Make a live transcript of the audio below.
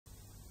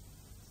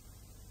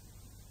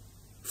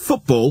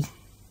football,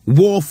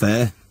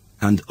 warfare,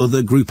 and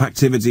other group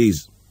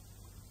activities.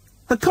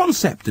 The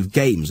concept of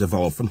games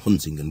evolved from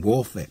hunting and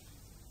warfare.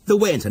 There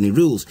weren't any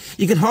rules.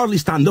 You could hardly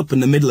stand up in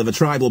the middle of a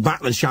tribal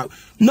battle and shout,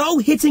 "No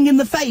hitting in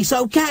the face,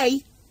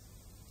 okay?"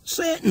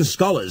 Certain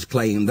scholars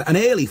claim that an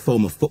early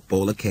form of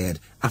football occurred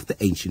after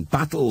ancient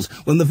battles,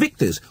 when the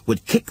victors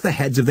would kick the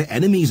heads of their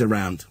enemies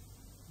around.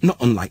 Not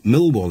unlike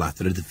Millwall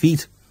after a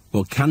defeat,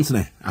 or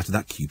Cantona after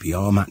that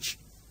QPR match.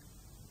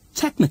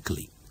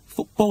 Technically,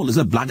 football is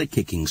a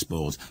bladder-kicking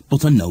sport,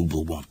 but a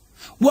noble one.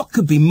 What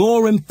could be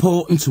more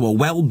important to a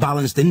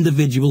well-balanced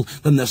individual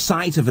than the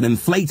sight of an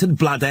inflated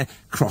bladder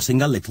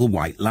crossing a little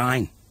white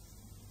line?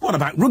 What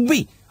about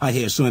rugby? I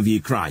hear some of you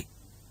cry.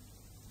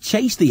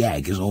 Chase the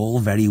egg is all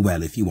very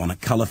well if you want a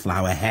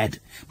cauliflower head,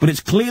 but it's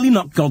clearly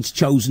not God's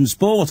chosen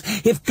sport.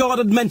 If God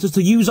had meant us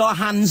to use our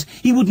hands,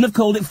 he wouldn't have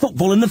called it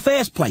football in the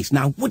first place,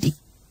 now would he?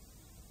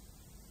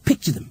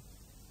 Picture them.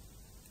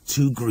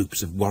 Two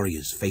groups of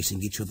warriors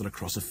facing each other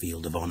across a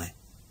field of honour,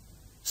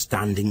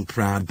 standing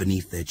proud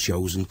beneath their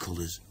chosen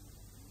colours.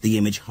 The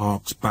image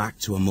harks back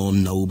to a more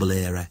noble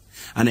era,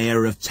 an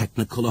era of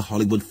Technicolor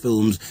Hollywood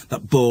films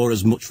that bore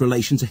as much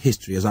relation to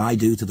history as I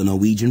do to the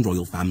Norwegian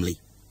royal family.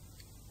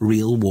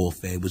 Real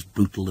warfare was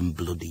brutal and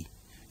bloody,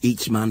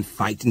 each man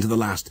fighting to the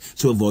last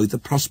to avoid the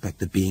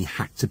prospect of being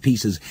hacked to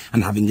pieces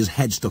and having his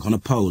head stuck on a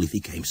pole if he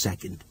came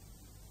second.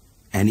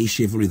 Any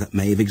chivalry that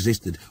may have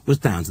existed was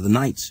down to the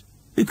knights,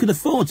 who could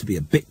afford to be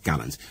a bit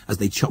gallant as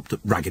they chopped up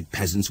ragged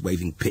peasants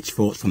waving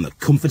pitchforks from the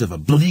comfort of a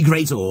bloody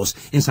great horse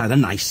inside a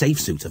nice safe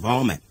suit of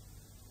armour.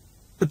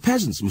 The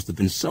peasants must have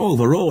been so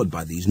overawed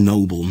by these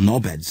noble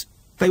knobheads,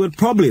 they would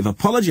probably have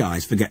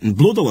apologised for getting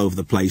blood all over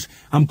the place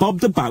and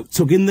bobbed about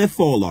tugging their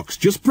forelocks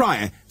just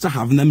prior to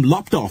having them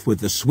lopped off with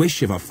the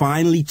swish of a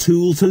finely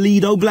tooled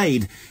Toledo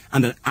blade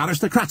and an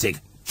aristocratic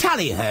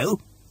tally-ho.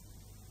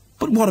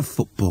 But what of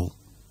football?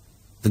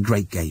 The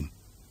great game.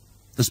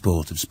 The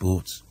sport of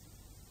sports.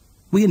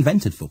 We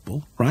invented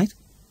football, right?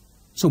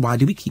 So why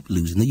do we keep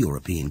losing the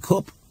European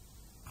Cup?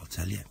 I'll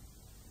tell you.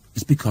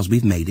 It's because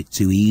we've made it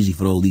too easy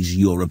for all these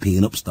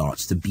European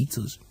upstarts to beat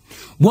us.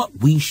 What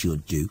we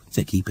should do,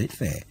 to keep it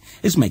fair,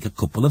 is make a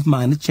couple of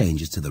minor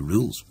changes to the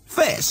rules.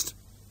 First,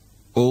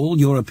 all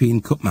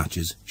European Cup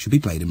matches should be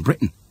played in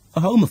Britain,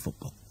 the home of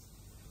football.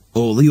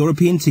 All the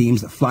European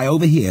teams that fly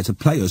over here to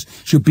play us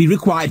should be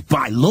required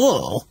by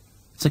law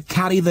to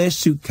carry their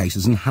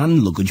suitcases and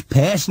hand luggage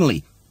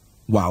personally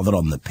while they're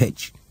on the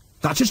pitch.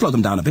 That should slow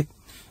them down a bit.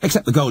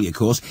 Except the goalie, of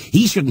course.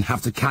 He shouldn't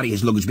have to carry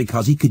his luggage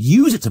because he could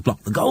use it to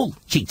block the goal.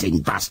 Cheating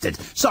bastard.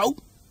 So,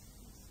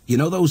 you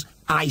know those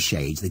eye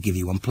shades they give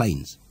you on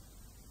planes?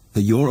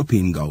 The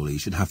European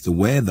goalies should have to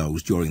wear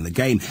those during the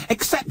game,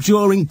 except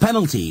during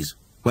penalties,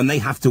 when they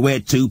have to wear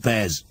 2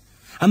 pairs.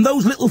 And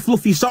those little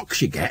fluffy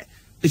socks you get,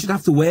 they should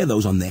have to wear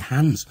those on their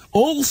hands.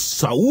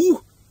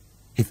 Also,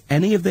 if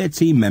any of their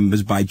team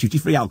members buy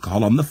duty-free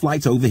alcohol on the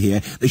flight over here,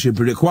 they should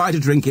be required to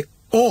drink it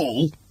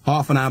all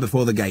half an hour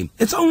before the game.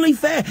 It's only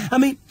fair. I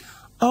mean,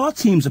 our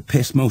teams are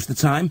pissed most of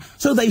the time,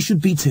 so they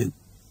should be too.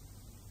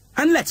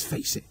 And let's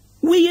face it,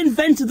 we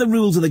invented the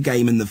rules of the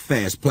game in the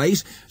first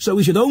place, so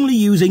we should only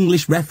use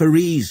English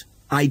referees.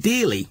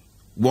 Ideally,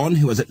 one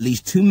who has at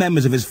least 2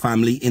 members of his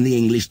family in the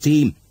English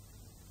team.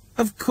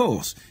 Of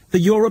course, the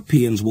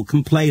Europeans will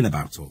complain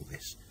about all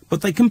this,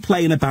 but they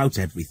complain about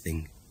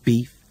everything.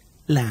 Beef,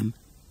 lamb,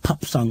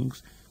 pop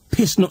songs,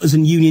 piss nutters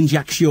and Union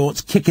Jack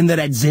shorts kicking their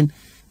heads in.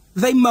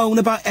 They moan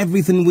about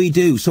everything we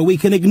do, so we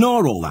can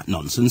ignore all that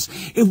nonsense.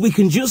 If we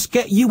can just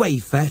get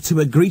UEFA to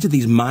agree to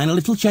these minor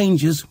little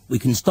changes, we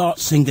can start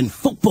singing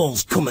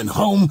 "Football's Coming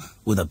Home"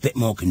 with a bit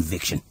more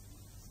conviction.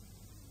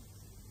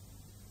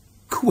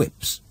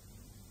 Quips.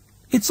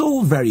 It's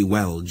all very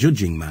well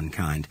judging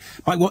mankind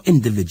by what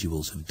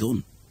individuals have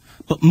done,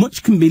 but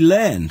much can be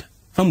learned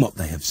from what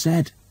they have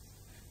said.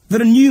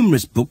 There are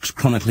numerous books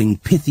chronicling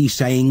pithy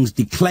sayings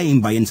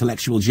declaimed by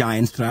intellectual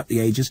giants throughout the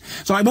ages,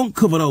 so I won't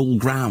cover old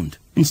ground.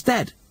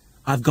 Instead,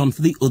 I've gone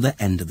for the other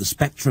end of the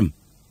spectrum,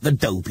 the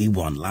dopey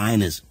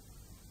one-liners.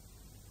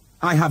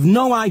 I have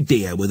no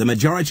idea where the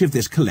majority of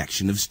this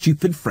collection of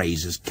stupid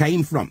phrases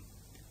came from.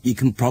 You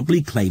can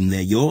probably claim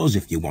they're yours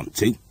if you want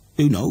to.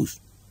 Who knows?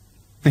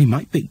 They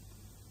might be.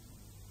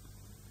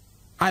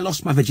 I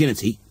lost my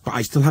virginity, but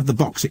I still have the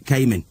box it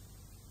came in.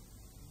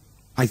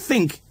 I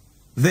think,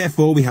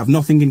 therefore we have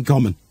nothing in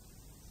common.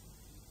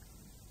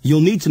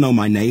 You'll need to know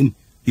my name.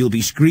 You'll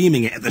be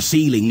screaming it at the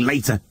ceiling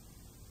later.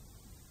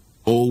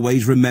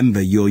 Always remember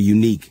you're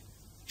unique,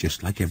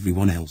 just like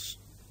everyone else.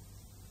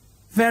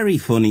 Very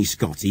funny,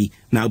 Scotty.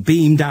 Now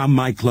beam down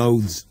my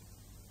clothes.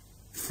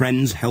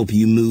 Friends help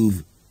you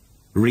move.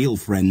 Real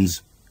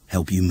friends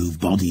help you move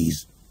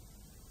bodies.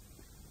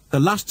 The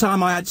last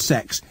time I had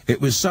sex,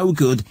 it was so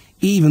good,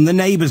 even the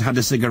neighbours had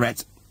a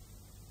cigarette.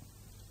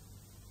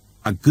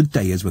 A good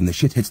day is when the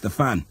shit hits the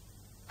fan,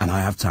 and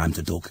I have time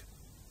to duck.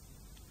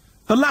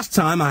 The last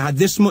time I had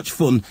this much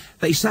fun,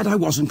 they said I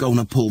wasn't going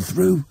to pull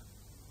through.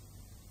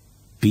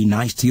 Be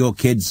nice to your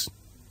kids.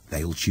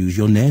 They'll choose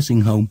your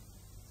nursing home.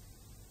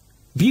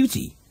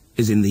 Beauty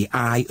is in the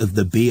eye of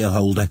the beer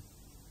holder.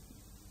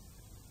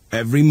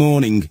 Every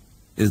morning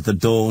is the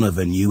dawn of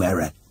a new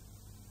era.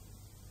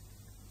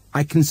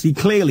 I can see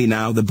clearly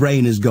now the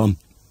brain is gone.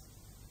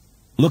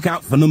 Look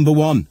out for number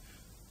 1,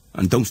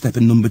 and don't step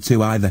in number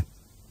 2 either.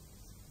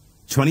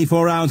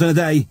 24 hours in a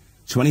day,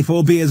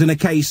 24 beers in a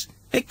case.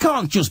 It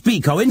can't just be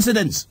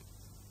coincidence.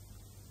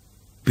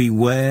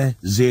 Beware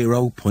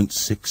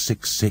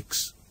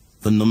 0.666,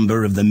 the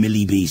number of the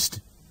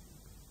millibeast.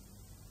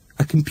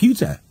 A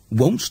computer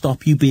won't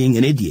stop you being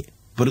an idiot,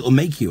 but it'll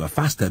make you a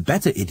faster,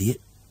 better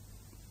idiot.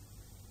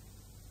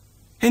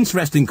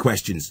 Interesting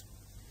questions.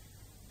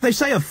 They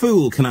say a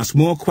fool can ask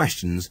more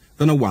questions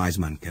than a wise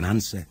man can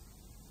answer.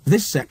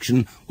 This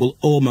section will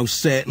almost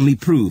certainly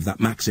prove that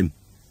maxim.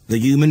 The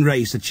human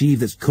race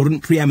achieved its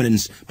current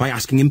preeminence by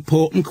asking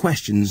important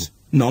questions,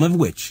 none of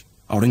which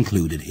are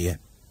included here.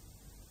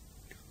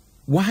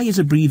 Why is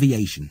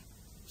abbreviation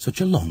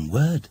such a long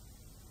word?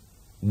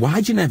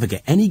 Why'd you never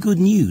get any good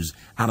news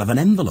out of an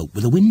envelope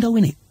with a window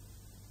in it?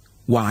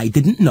 Why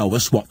didn't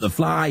Noah swat the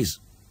flies?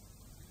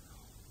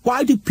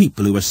 Why do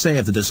people who are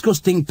served a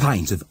disgusting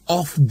pint of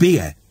off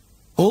beer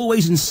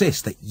always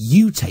insist that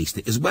you taste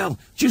it as well,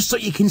 just so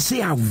you can see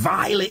how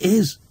vile it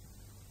is?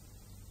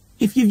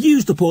 If you've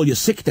used up all your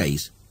sick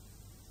days,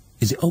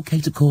 is it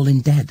okay to call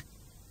in dead?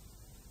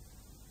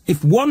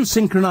 If one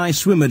synchronized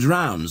swimmer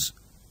drowns,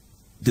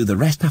 do the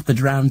rest have to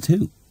drown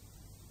too?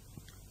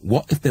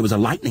 What if there was a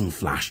lightning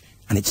flash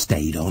and it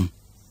stayed on?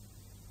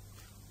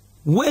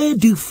 Where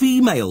do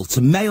female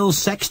to male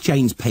sex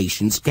change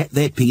patients get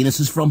their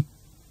penises from?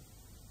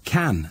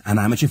 Can an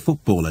amateur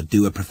footballer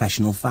do a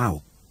professional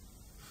foul?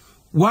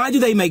 Why do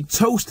they make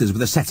toasters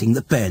with a setting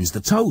that burns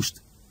the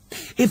toast?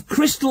 If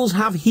crystals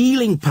have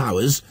healing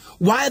powers,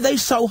 why are they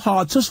so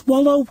hard to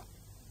swallow?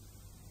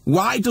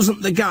 Why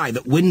doesn't the guy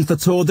that wins the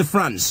Tour de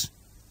France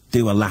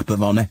do a lap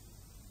of honour?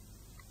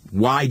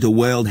 Why do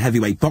world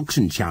heavyweight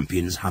boxing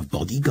champions have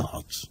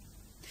bodyguards?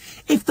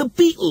 If the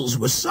Beatles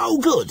were so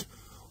good,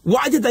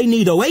 why did they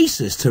need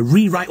Oasis to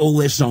rewrite all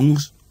their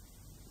songs?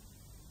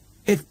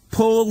 If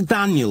Paul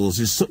Daniels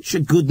is such a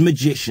good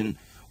magician,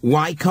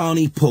 why can't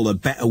he pull a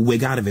better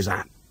wig out of his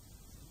hat?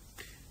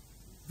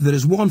 There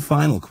is one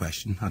final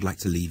question I'd like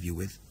to leave you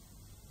with.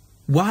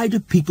 Why do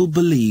people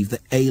believe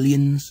that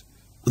aliens,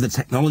 with the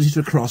technology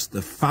to cross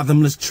the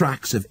fathomless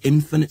tracks of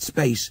infinite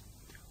space,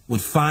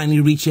 would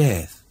finally reach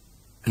Earth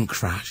and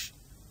crash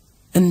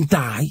and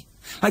die?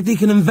 Like they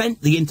can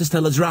invent the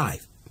interstellar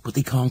drive, but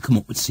they can't come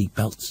up with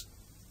seatbelts.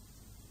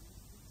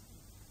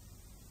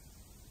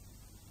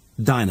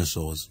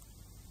 Dinosaurs.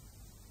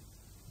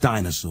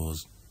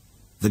 Dinosaurs.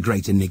 The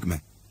great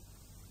enigma.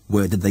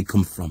 Where did they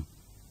come from?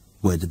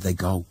 Where did they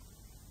go?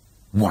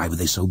 Why were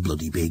they so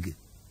bloody big?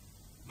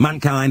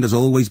 Mankind has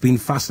always been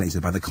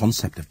fascinated by the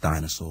concept of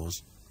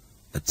dinosaurs.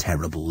 The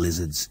terrible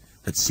lizards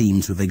that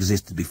seem to have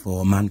existed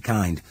before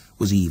mankind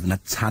was even a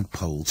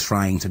tadpole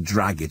trying to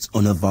drag its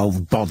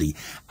unevolved body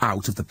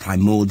out of the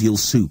primordial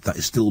soup that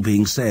is still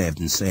being served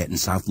in certain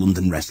South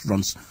London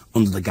restaurants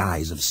under the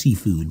guise of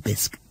seafood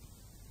bisque.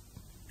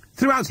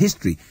 Throughout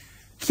history,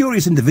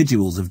 curious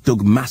individuals have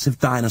dug massive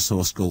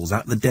dinosaur skulls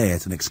out of the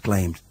dirt and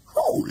exclaimed,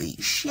 "Holy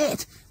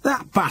shit,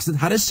 that bastard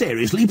had a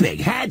seriously big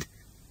head!"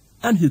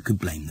 And who could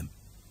blame them?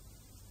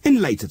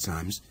 In later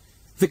times,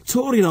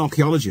 Victorian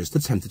archaeologists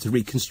attempted to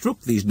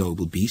reconstruct these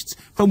noble beasts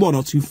from 1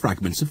 or 2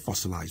 fragments of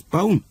fossilised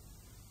bone.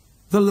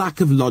 The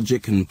lack of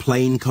logic and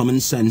plain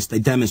common sense they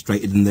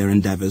demonstrated in their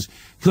endeavours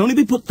can only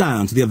be put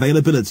down to the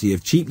availability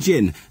of cheap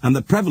gin and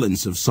the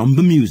prevalence of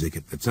sombre music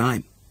at the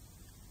time.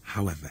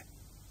 However,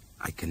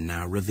 I can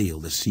now reveal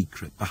the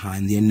secret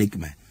behind the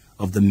enigma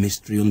of the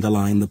mystery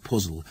underlying the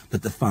puzzle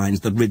that defines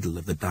the riddle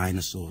of the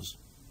dinosaurs.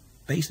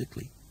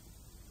 Basically,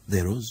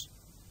 they're us.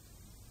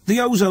 The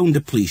ozone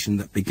depletion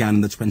that began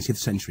in the 20th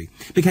century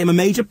became a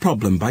major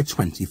problem by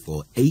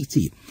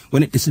 2480,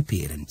 when it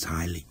disappeared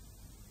entirely.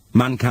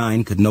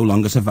 Mankind could no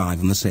longer survive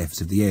on the surface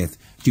of the Earth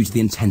due to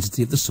the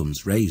intensity of the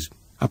sun's rays,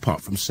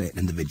 apart from certain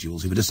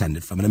individuals who were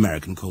descended from an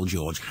American called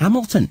George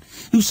Hamilton,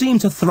 who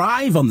seemed to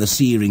thrive on the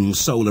searing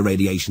solar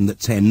radiation that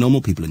turned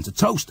normal people into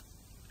toast.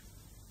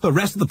 The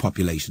rest of the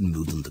population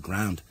moved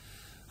underground,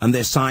 and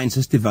their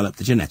scientists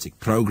developed a genetic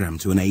program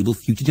to enable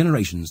future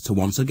generations to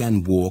once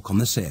again walk on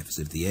the surface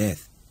of the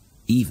Earth,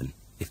 even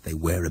if they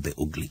were a bit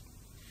ugly.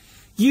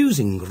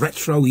 Using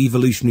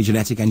retro-evolutionary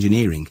genetic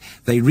engineering,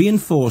 they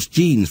reinforced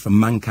genes from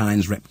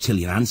mankind's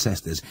reptilian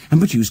ancestors and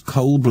produced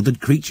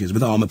cold-blooded creatures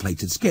with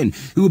armour-plated skin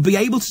who would be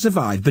able to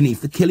survive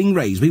beneath the killing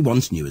rays we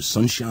once knew as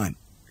sunshine.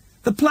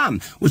 The plan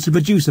was to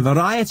produce a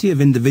variety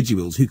of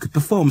individuals who could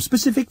perform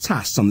specific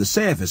tasks on the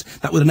surface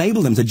that would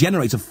enable them to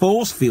generate a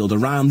force field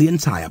around the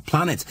entire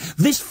planet.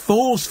 This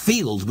force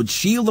field would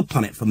shield the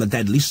planet from the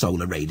deadly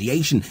solar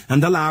radiation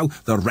and allow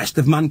the rest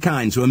of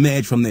mankind to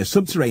emerge from their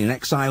subterranean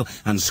exile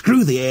and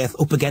screw the Earth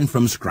up again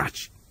from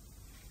scratch.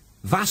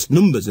 Vast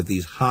numbers of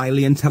these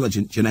highly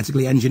intelligent,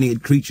 genetically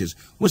engineered creatures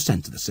were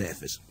sent to the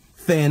surface,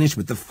 furnished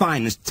with the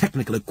finest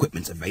technical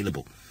equipment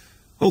available.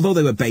 Although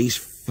they were based,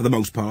 for the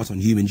most part, on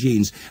human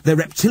genes, their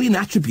reptilian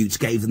attributes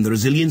gave them the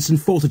resilience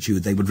and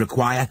fortitude they would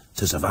require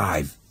to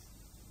survive.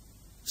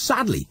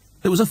 Sadly,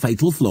 there was a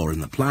fatal flaw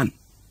in the plan.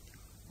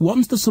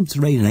 Once the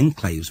subterranean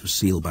enclaves were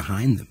sealed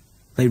behind them,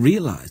 they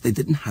realised they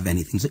didn't have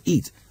anything to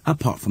eat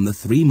apart from the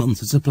 3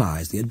 months of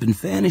supplies they had been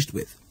furnished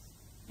with.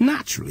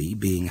 Naturally,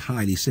 being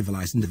highly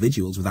civilised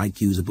individuals with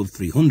IQs above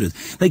 300,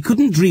 they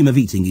couldn't dream of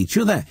eating each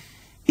other.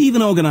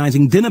 Even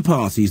organising dinner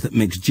parties that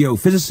mixed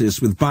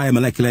geophysicists with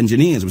biomolecular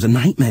engineers was a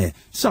nightmare,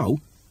 so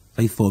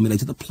they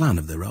formulated a plan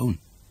of their own.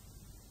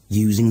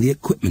 Using the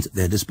equipment at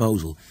their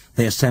disposal,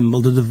 they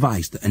assembled a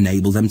device that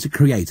enabled them to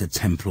create a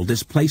temporal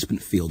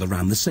displacement field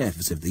around the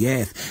surface of the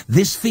Earth.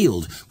 This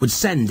field would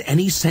send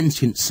any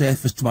sentient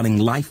surface-dwelling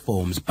life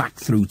forms back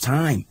through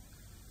time,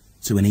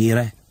 to an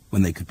era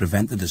when they could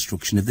prevent the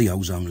destruction of the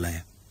ozone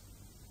layer.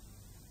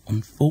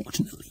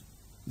 Unfortunately,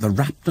 the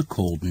raptor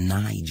called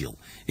Nigel,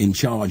 in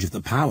charge of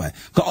the power,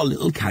 got a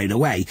little carried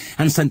away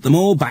and sent them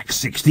all back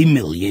 60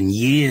 million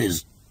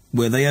years,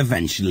 where they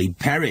eventually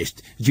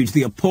perished due to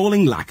the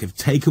appalling lack of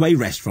takeaway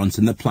restaurants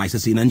in the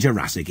Pleistocene and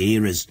Jurassic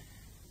eras.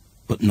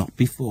 But not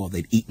before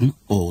they'd eaten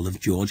all of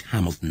George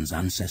Hamilton's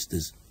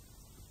ancestors.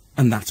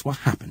 And that's what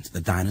happened to the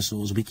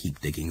dinosaurs we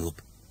keep digging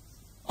up.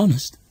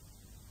 Honest.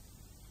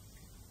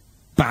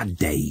 Bad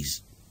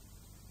days.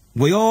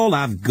 We all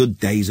have good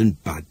days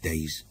and bad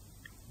days.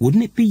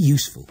 Wouldn't it be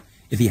useful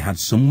if you had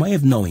some way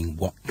of knowing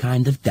what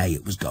kind of day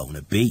it was going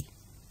to be?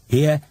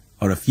 Here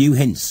are a few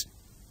hints.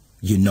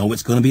 You know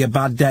it's going to be a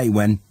bad day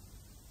when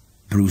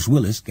Bruce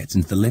Willis gets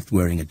into the lift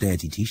wearing a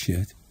dirty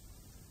t-shirt.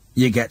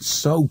 You get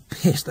so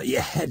pissed that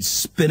your head's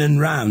spinning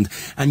round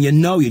and you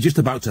know you're just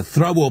about to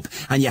throw up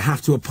and you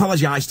have to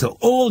apologise to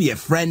all your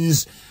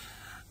friends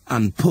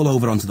and pull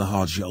over onto the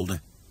hard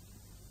shoulder.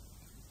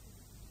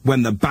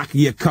 When the back of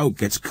your coat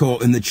gets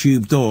caught in the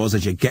tube doors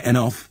as you're getting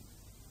off.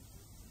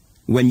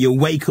 When you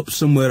wake up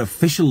somewhere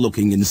official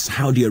looking in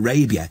Saudi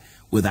Arabia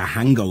with a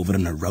hangover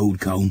and a road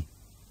cone.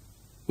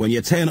 When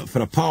you turn up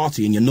for a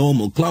party in your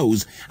normal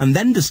clothes and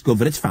then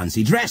discover it's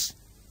fancy dress,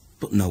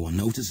 but no one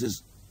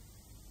notices.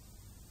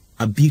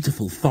 A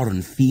beautiful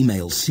foreign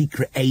female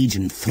secret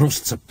agent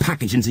thrusts a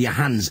package into your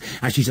hands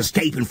as she's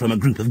escaping from a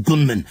group of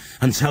gunmen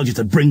and tells you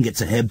to bring it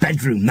to her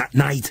bedroom that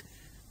night,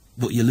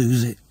 but you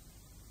lose it.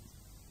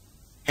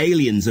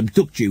 Aliens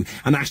abduct you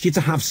and ask you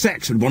to have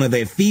sex with one of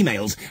their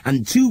females,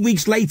 and 2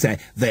 weeks later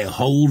their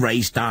whole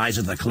race dies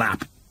of the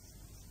clap.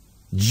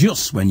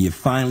 Just when you've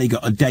finally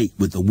got a date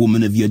with the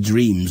woman of your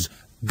dreams,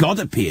 God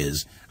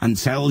appears and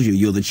tells you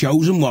you're the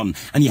chosen one,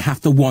 and you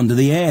have to wander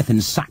the earth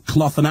in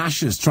sackcloth and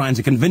ashes trying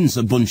to convince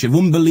a bunch of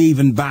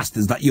unbelieving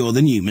bastards that you're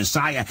the new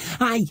Messiah.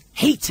 I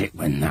hate it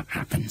when that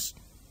happens.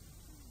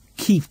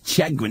 Keith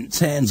Chegwin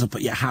turns up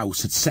at your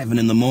house at 7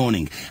 in the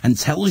morning and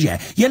tells you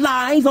you're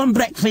live on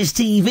breakfast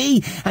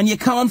TV and you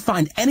can't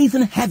find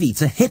anything heavy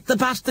to hit the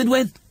bastard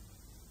with.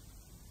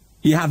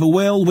 You have a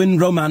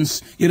whirlwind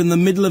romance, you're in the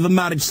middle of a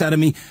marriage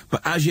ceremony,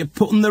 but as you're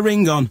putting the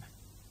ring on,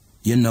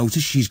 you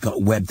notice she's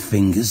got webbed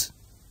fingers.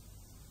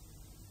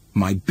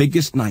 My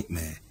biggest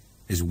nightmare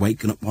is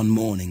waking up one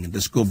morning and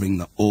discovering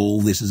that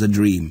all this is a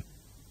dream,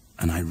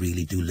 and I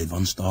really do live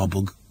on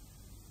Starbug.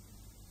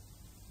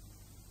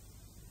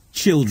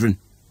 Children.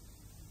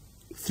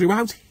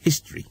 Throughout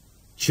history,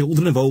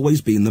 children have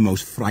always been the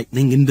most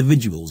frightening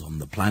individuals on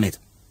the planet.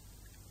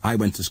 I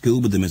went to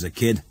school with them as a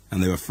kid,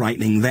 and they were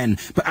frightening then,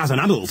 but as an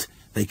adult,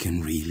 they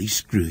can really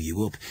screw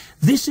you up.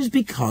 This is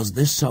because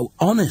they're so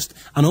honest,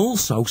 and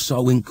also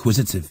so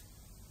inquisitive.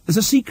 There's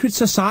a secret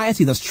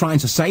society that's trying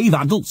to save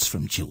adults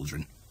from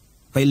children.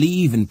 They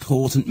leave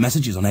important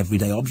messages on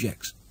everyday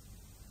objects.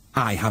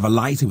 I have a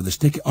lighter with a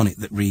sticker on it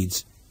that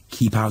reads,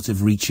 "Keep out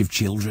of reach of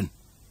children."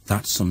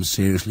 That's some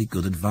seriously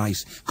good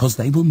advice, 'cause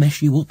they will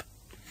mess you up.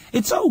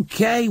 It's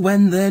okay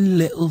when they're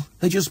little.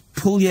 They just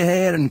pull your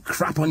hair and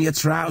crap on your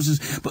trousers.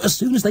 But as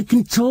soon as they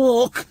can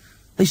talk,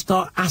 they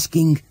start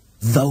asking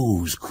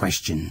those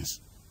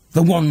questions.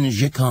 The ones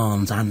you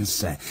can't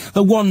answer.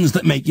 The ones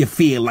that make you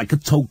feel like a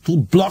total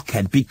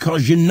blockhead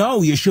because you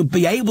know you should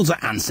be able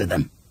to answer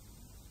them.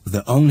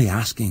 They're only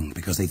asking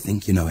because they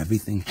think you know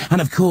everything. And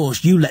of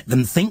course, you let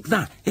them think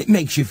that. It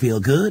makes you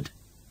feel good.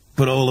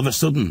 But all of a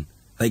sudden,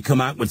 they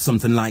come out with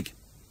something like,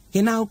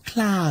 "You know,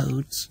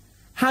 clouds,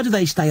 how do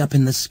they stay up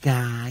in the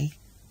sky?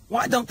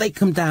 Why don't they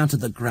come down to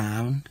the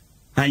ground?"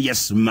 And you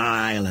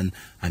smile and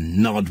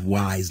nod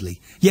wisely.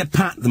 You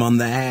pat them on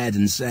the head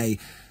and say,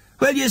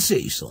 "Well, you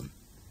see, son,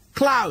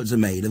 clouds are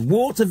made of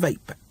water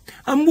vapour,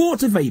 and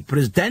water vapour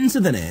is denser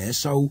than air,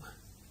 so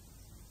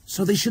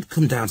they should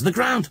come down to the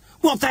ground.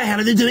 What the hell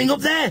are they doing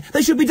up there?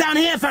 They should be down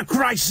here, for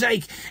Christ's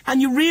sake."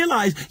 And you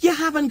realise you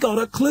haven't got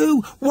a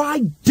clue.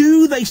 Why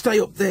do they stay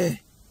up there?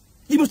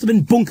 You must have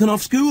been bunking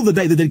off school the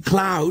day they did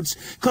clouds,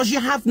 'cause you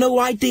have no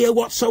idea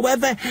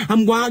whatsoever.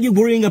 And while you're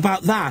worrying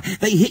about that,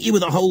 they hit you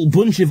with a whole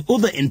bunch of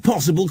other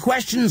impossible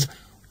questions.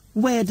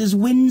 Where does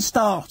wind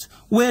start?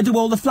 Where do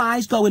all the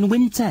flies go in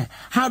winter?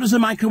 How does a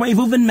microwave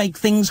oven make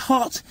things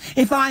hot?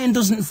 If iron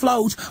doesn't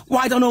float,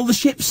 why don't all the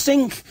ships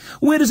sink?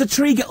 Where does a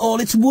tree get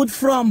all its wood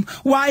from?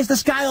 Why is the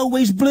sky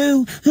always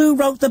blue? Who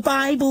wrote the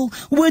Bible?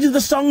 Where do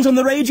the songs on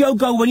the radio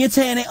go when you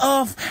turn it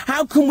off?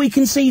 How come we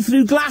can see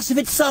through glass if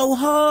it's so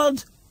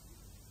hard?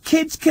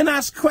 Kids can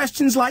ask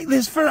questions like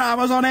this for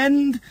hours on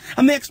end,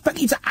 and they expect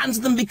you to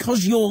answer them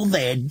because you're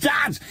their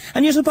dad,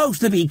 and you're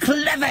supposed to be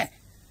clever.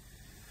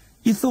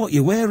 You thought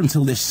you were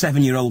until this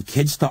 7-year-old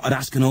kid started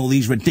asking all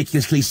these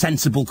ridiculously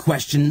sensible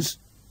questions.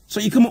 So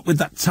you come up with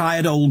that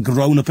tired old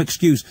grown-up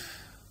excuse.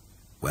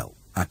 Well,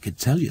 I could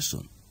tell you,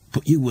 son,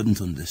 but you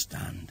wouldn't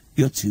understand.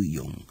 You're too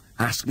young.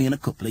 Ask me in a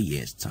couple of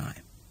years'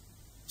 time.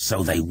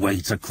 So they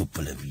wait a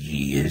couple of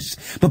years.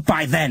 But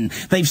by then,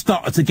 they've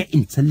started to get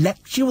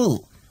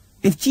intellectual.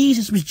 If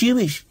Jesus was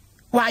Jewish,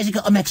 why has he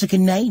got a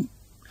Mexican name?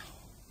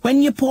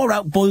 When you pour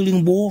out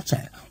boiling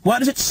water, why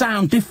does it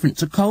sound different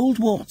to cold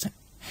water?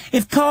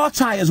 If car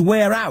tyres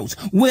wear out,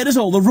 where does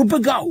all the rubber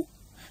go?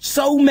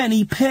 So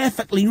many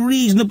perfectly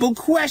reasonable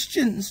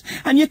questions,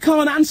 and you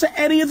can't answer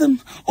any of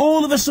them.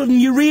 All of a sudden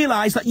you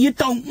realise that you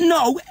don't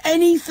know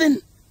anything.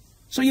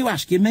 So you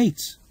ask your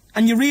mates,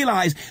 and you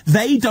realise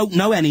they don't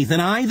know anything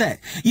either.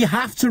 You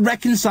have to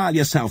reconcile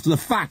yourself to the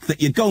fact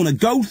that you're going to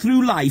go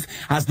through life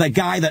as the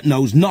guy that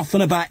knows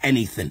nothing about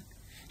anything.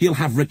 You'll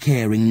have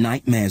recurring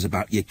nightmares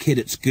about your kid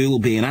at school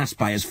being asked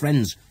by his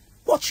friends,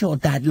 "What's your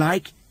dad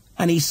like?"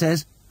 And he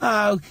says,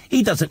 "Oh,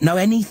 he doesn't know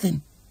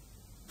anything."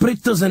 But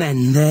it doesn't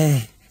end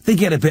there. They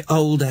get a bit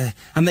older,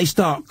 and they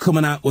start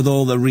coming out with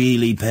all the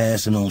really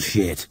personal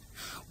shit.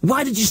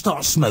 Why did you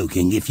start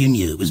smoking if you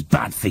knew it was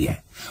bad for you?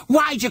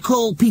 Why'd you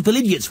call people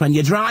idiots when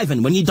you're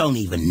driving when you don't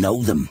even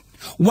know them?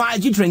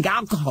 Why'd you drink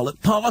alcohol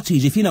at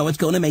parties if you know it's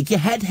going to make your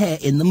head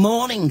hurt in the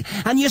morning?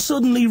 And you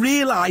suddenly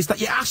realise that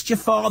you asked your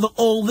father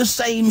all the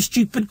same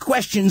stupid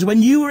questions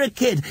when you were a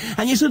kid,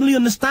 and you suddenly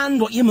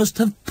understand what you must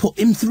have put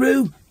him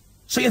through.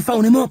 So you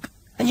phone him up,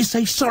 and you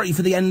say sorry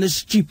for the endless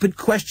stupid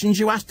questions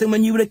you asked him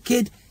when you were a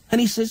kid. And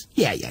he says,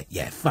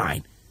 yeah,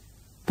 fine.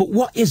 But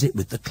what is it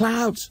with the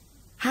clouds?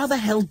 How the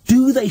hell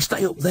do they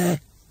stay up there?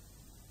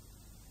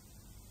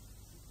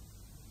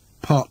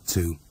 Part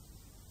 2.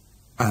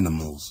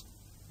 Animals.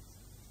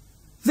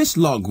 This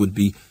log would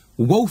be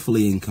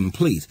woefully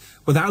incomplete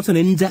without an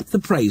in-depth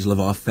appraisal of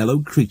our fellow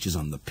creatures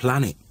on the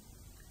planet.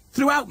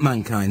 Throughout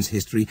mankind's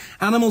history,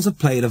 animals have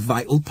played a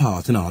vital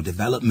part in our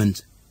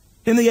development.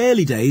 In the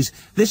early days,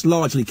 this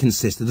largely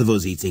consisted of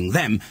us eating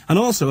them, and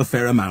also a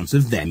fair amount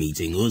of them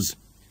eating us.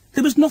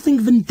 There was nothing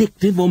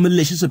vindictive or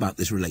malicious about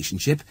this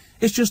relationship.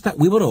 It's just that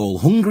we were all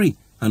hungry,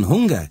 and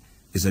hunger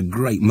is a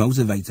great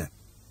motivator.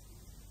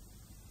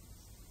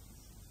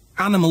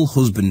 Animal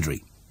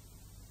husbandry.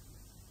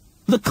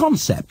 The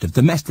concept of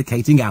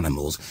domesticating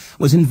animals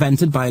was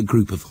invented by a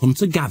group of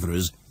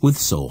hunter-gatherers with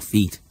sore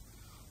feet.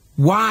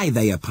 Why,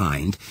 they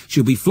opined,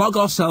 should we flog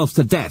ourselves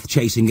to death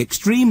chasing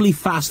extremely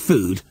fast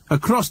food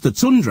across the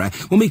tundra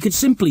when we could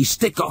simply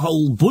stick a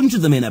whole bunch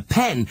of them in a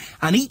pen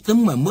and eat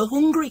them when we're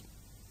hungry?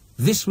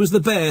 This was the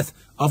birth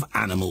of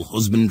animal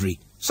husbandry.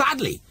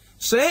 Sadly,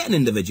 certain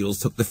individuals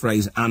took the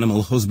phrase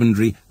animal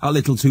husbandry a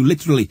little too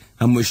literally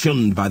and were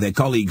shunned by their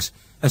colleagues,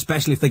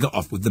 especially if they got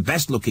off with the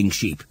best-looking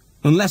sheep,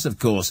 unless, of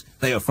course,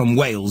 they are from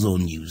Wales or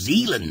New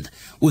Zealand,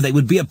 where they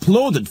would be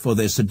applauded for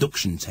their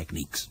seduction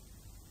techniques.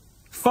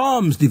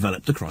 Farms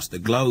developed across the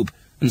globe,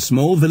 and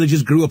small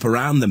villages grew up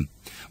around them.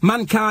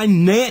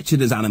 Mankind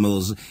nurtured his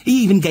animals.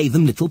 He even gave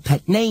them little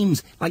pet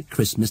names, like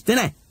Christmas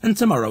dinner and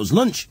tomorrow's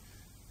lunch.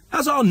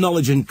 As our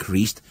knowledge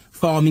increased,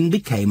 farming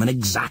became an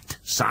exact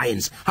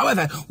science.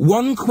 However,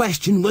 one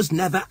question was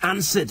never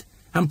answered,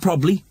 and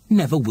probably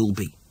never will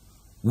be.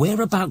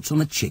 Whereabouts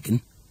on a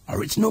chicken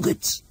are its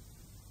nuggets?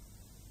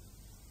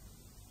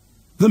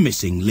 The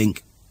missing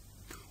link.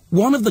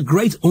 One of the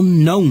great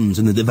unknowns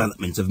in the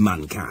development of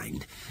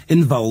mankind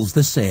involves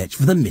the search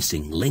for the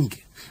missing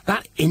link,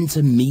 that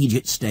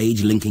intermediate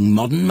stage linking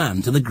modern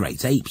man to the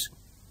great apes.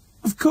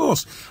 Of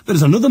course, there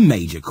is another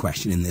major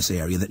question in this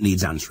area that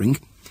needs answering.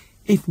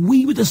 If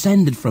we were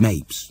descended from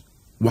apes,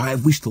 why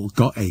have we still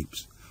got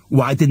apes?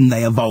 Why didn't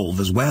they evolve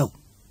as well?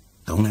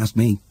 Don't ask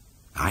me.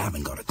 I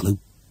haven't got a clue.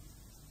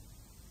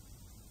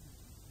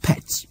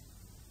 Pets.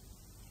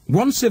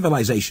 Once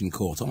civilization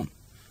caught on,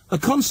 the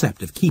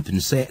concept of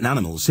keeping certain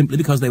animals simply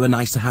because they were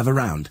nice to have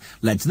around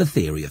led to the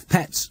theory of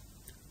pets.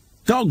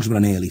 Dogs were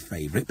an early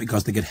favourite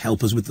because they could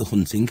help us with the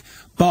hunting,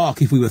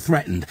 bark if we were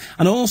threatened,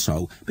 and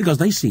also because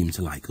they seemed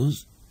to like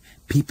us.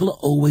 People are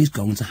always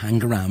going to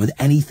hang around with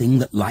anything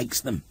that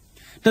likes them.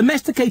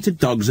 Domesticated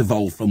dogs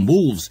evolved from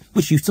wolves,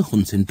 which used to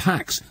hunt in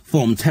packs,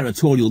 form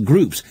territorial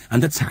groups,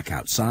 and attack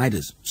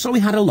outsiders. So we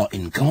had a lot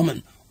in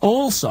common.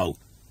 Also,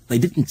 they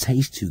didn't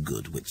taste too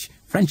good, which,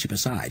 friendship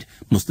aside,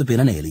 must have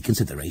been an early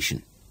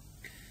consideration.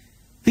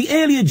 The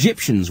early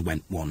Egyptians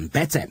went one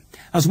better.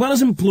 As well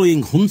as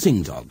employing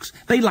hunting dogs,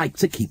 they liked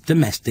to keep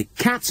domestic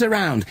cats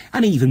around,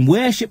 and even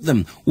worship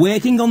them,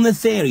 working on the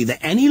theory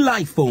that any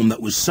life form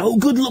that was so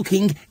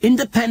good-looking,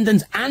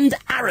 independent, and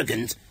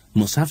arrogant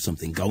must have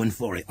something going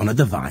for it on a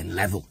divine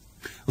level.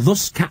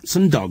 Thus cats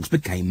and dogs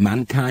became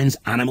mankind's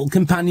animal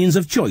companions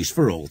of choice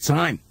for all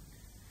time.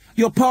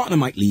 Your partner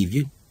might leave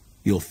you.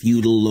 Your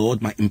feudal lord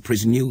might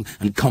imprison you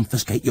and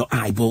confiscate your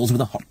eyeballs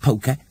with a hot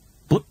poker.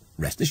 But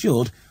rest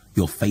assured,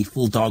 your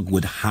faithful dog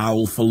would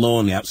howl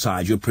forlornly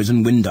outside your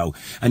prison window,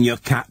 and your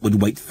cat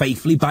would wait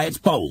faithfully by its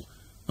bowl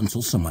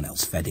until someone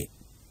else fed it.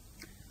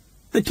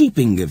 The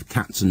keeping of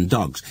cats and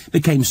dogs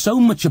became so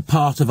much a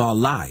part of our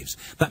lives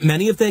that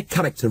many of their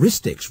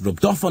characteristics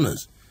rubbed off on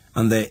us,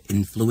 and their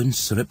influence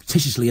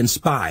surreptitiously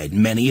inspired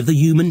many of the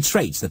human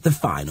traits that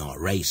define our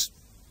race.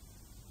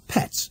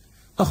 Pets.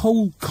 The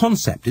whole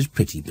concept is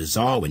pretty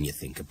bizarre when you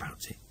think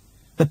about it.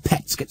 The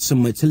pets get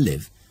somewhere to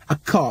live, a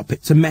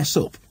carpet to mess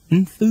up,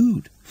 and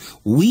food.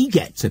 We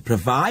get to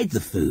provide the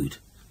food.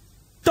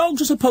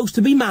 Dogs are supposed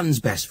to be man's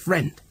best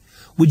friend.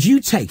 Would you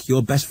take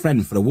your best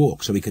friend for a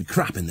walk so he could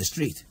crap in the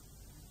street?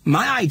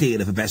 My idea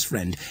of a best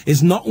friend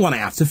is not one I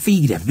have to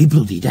feed every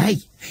bloody day.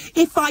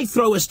 If I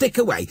throw a stick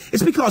away,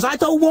 it's because I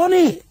don't want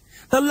it.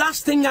 The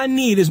last thing I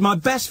need is my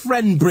best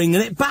friend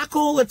bringing it back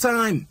all the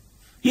time.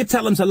 You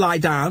tell them to lie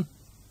down,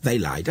 they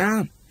lie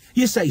down.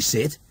 You say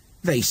sit,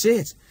 they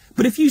sit.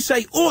 But if you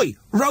say, "Oi,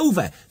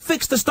 Rover,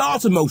 fix the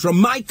starter motor on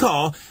my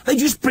car," they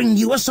just bring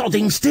you a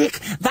sodding stick.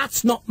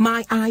 That's not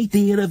my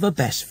idea of a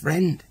best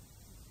friend.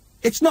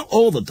 It's not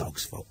all the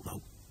dog's fault,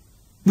 though.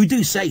 We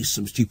do say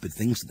some stupid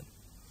things to them.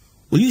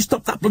 "Will you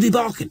stop that bloody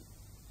barking?"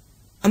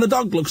 And the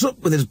dog looks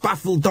up with his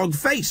baffled dog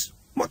face.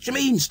 "What do you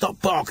mean,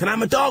 stop barking?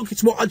 I'm a dog,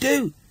 it's what I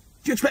do.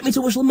 Do you expect me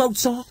to whistle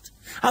Mozart?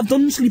 I've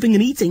done sleeping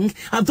and eating.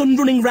 I've done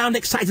running round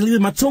excitedly with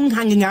my tongue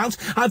hanging out.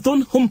 I've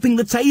done humping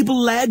the table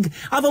leg.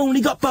 I've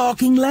only got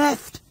barking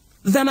left.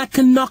 Then I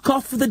can knock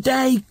off for the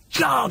day.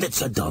 God,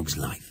 it's a dog's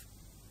life."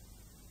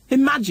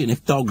 Imagine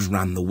if dogs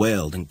ran the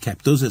world and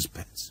kept us as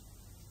pets.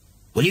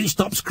 "Will you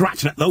stop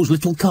scratching at those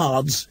little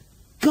cards?"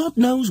 God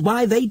knows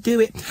why they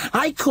do it.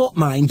 I caught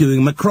mine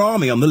doing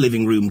macrame on the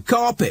living room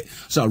carpet,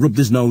 so I rubbed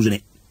his nose in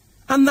it.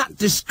 And that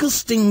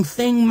disgusting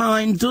thing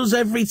mine does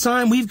every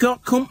time we've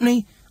got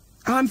company.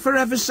 I'm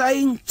forever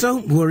saying,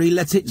 "Don't worry,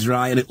 let it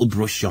dry and it'll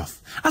brush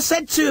off." I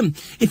said to him,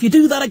 "If you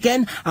do that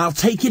again, I'll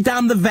take you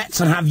down the vet's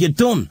and have you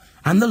done."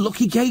 And the look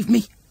he gave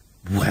me,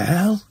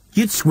 well,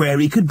 you'd swear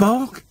he could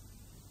bark.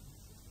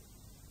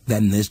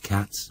 Then there's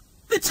cats.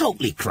 They're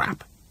totally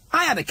crap.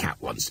 I had a cat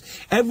once.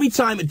 Every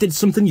time it did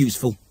something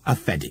useful, I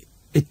fed it.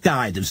 It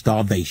died of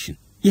starvation.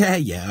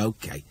 Yeah,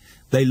 okay.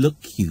 They look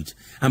cute,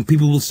 and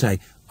people will say,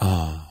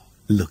 "Oh,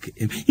 look at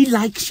him. He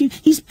likes you.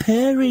 He's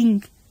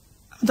purring."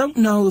 I don't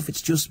know if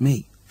it's just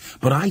me,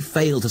 but I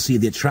fail to see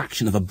the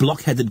attraction of a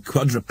block-headed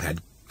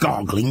quadruped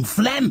gargling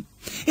phlegm.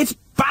 It's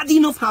bad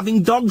enough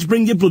having dogs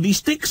bring you bloody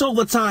sticks all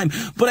the time,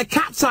 but a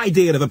cat's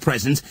idea of a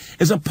present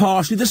is a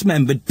partially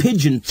dismembered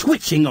pigeon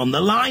twitching on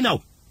the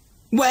lino.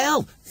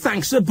 Well,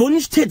 thanks a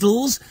bunch,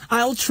 Tiddles.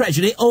 I'll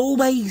treasure it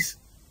always.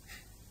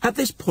 At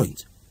this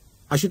point,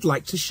 I should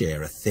like to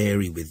share a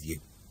theory with you.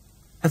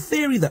 A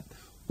theory that,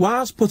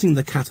 whilst putting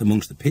the cat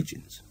amongst the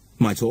pigeons,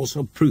 might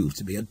also prove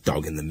to be a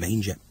dog in the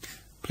manger.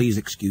 Please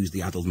excuse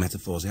the adult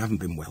metaphors, I haven't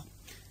been well.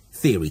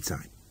 Theory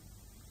time.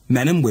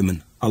 Men and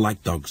women are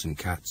like dogs and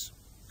cats.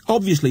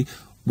 Obviously,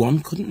 one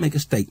couldn't make a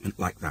statement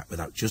like that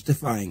without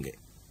justifying it.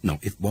 Not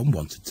if one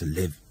wanted to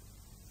live.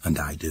 And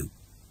I do.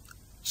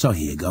 So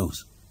here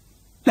goes.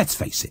 Let's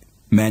face it,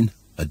 men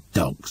are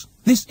dogs.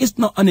 This is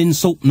not an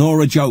insult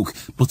nor a joke,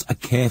 but a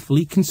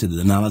carefully considered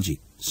analogy.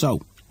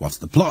 So, what's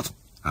the plot?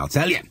 I'll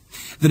tell you.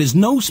 There is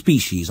no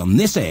species on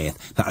this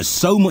earth that has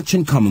so much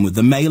in common with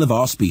the male of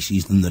our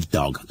species than the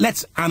dog.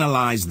 Let's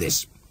analyse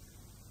this.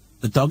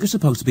 The dog is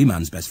supposed to be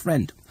man's best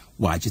friend.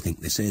 Why do you think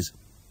this is?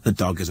 The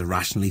dog is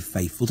irrationally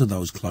faithful to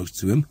those close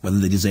to him, whether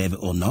they deserve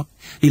it or not.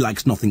 He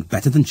likes nothing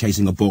better than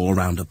chasing a ball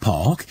around a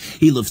park.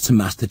 He loves to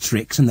master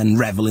tricks and then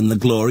revel in the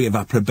glory of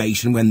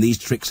approbation when these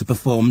tricks are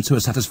performed to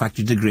a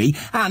satisfactory degree.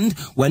 And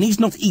when he's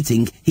not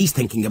eating, he's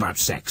thinking about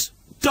sex.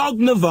 Dog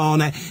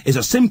Nirvana is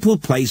a simple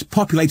place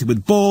populated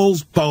with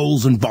balls,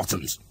 bowls and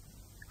bottoms.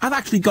 I've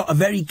actually got a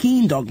very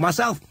keen dog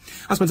myself.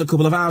 I spent a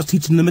couple of hours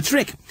teaching them a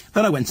trick.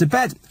 Then I went to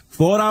bed.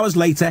 4 hours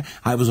later,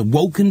 I was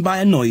awoken by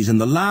a noise in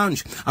the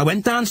lounge. I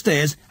went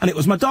downstairs, and it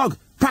was my dog,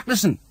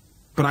 practicing.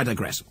 But I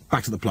digress.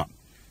 Back to the plot.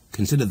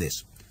 Consider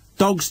this.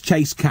 Dogs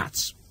chase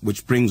cats,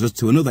 which brings us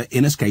to another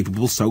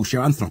inescapable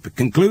socio-anthropic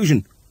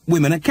conclusion.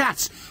 Women are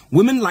cats.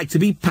 Women like to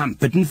be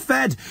pampered and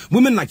fed.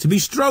 Women like to be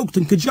stroked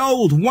and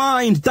cajoled,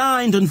 whined,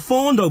 dined and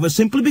fawned over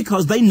simply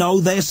because they know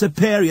they're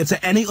superior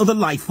to any other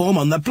life form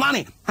on the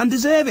planet, and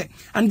deserve it.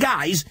 And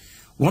guys,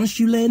 once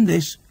you learn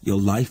this, your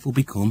life will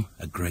become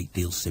a great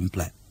deal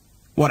simpler.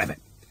 Whatever.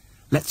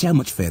 Let's see how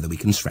much further we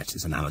can stretch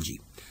this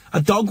analogy.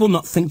 A dog will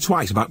not think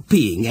twice about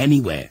peeing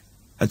anywhere.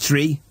 A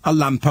tree, a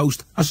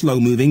lamppost, a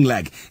slow-moving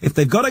leg. If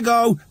they've got to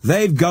go,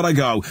 they've got to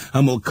go,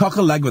 and will cock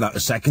a leg without a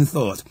second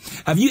thought.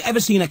 Have you ever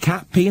seen a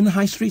cat pee in the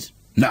high street?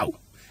 No.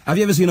 Have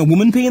you ever seen a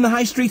woman pee in the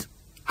high street?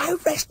 I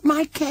rest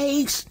my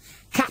case.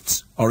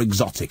 Cats are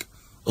exotic,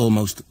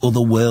 almost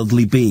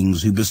otherworldly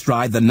beings who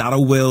bestride the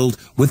narrow world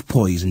with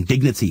poise and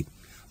dignity.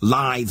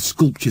 Lithe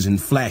sculptures in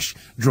flesh,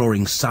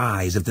 drawing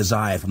sighs of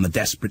desire from the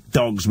desperate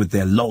dogs with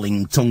their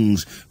lolling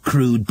tongues,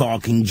 crude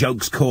barking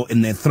jokes caught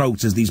in their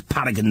throats as these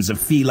paragons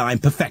of feline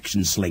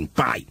perfection slink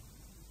by.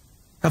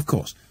 Of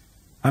course,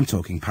 I'm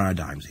talking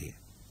paradigms here.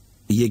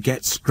 You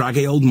get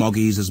scraggy old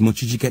moggies as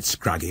much as you get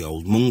scraggy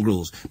old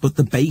mongrels, but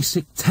the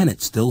basic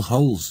tenet still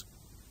holds.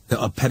 There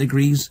are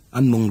pedigrees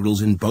and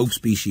mongrels in both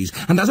species,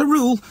 and as a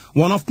rule,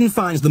 one often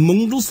finds the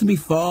mongrels to be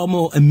far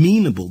more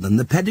amenable than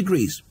the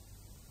pedigrees.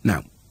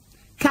 Now,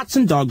 cats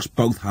and dogs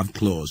both have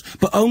claws,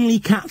 but only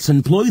cats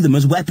employ them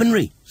as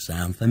weaponry.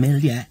 Sound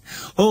familiar?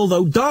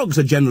 Although dogs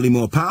are generally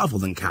more powerful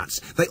than cats,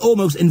 they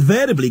almost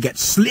invariably get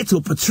slit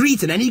up a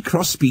treat in any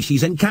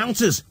cross-species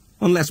encounters,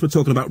 unless we're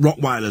talking about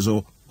Rottweilers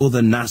or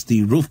other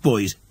nasty rough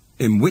boys,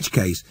 in which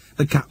case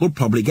the cat will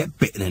probably get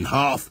bitten in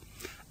half.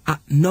 At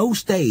no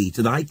stage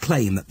did I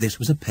claim that this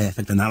was a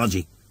perfect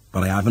analogy,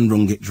 but I haven't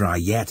wrung it dry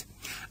yet.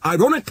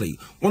 Ironically,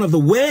 one of the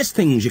worst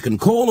things you can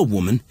call a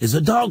woman is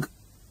a dog.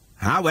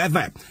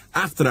 However,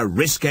 after a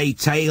risque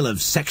tale of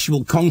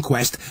sexual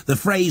conquest, the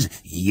phrase,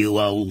 "you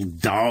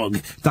old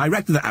dog,"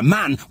 directed at a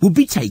man would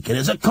be taken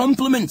as a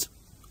compliment.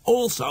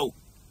 Also,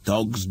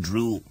 dogs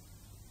drool.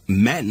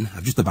 Men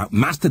have just about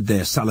mastered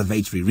their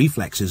salivatory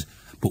reflexes,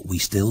 but we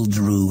still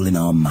drool in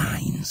our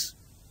minds.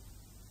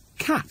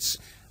 Cats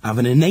have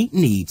an innate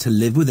need to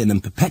live within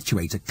and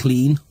perpetuate a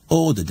clean,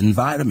 ordered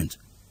environment.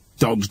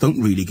 Dogs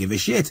don't really give a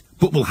shit,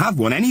 but will have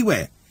one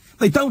anywhere.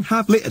 They don't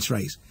have litter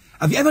trays.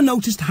 Have you ever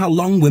noticed how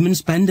long women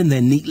spend in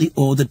their neatly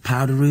ordered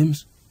powder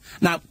rooms?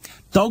 Now,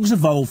 dogs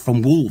evolved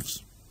from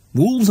wolves.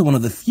 Wolves are one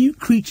of the few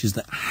creatures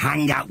that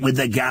hang out with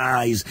the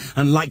guys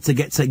and like to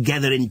get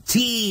together in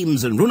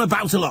teams and run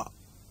about a lot.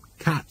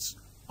 Cats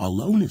are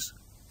loners.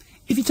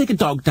 If you take a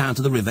dog down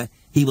to the river,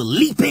 he will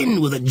leap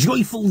in with a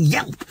joyful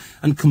yelp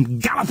and come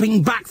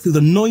galloping back through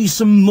the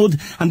noisome mud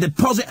and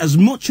deposit as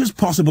much as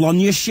possible on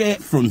your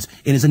shirt front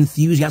in his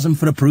enthusiasm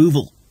for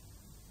approval.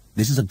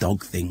 This is a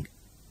dog thing.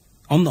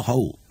 On the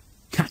whole,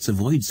 cats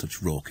avoid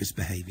such raucous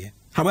behaviour.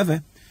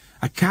 However,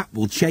 a cat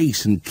will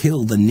chase and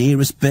kill the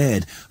nearest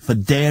bird for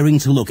daring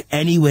to look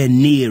anywhere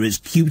near as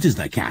cute as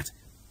the cat.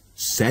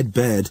 Said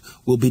bird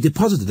will be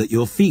deposited at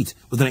your feet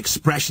with an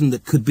expression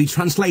that could be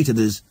translated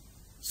as,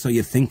 "So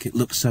you think it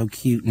looks so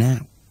cute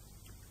now?"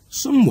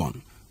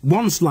 Someone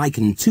once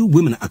likened two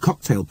women at a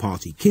cocktail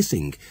party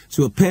kissing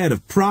to a pair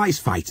of prize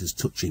fighters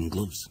touching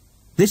gloves.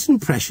 This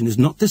impression is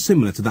not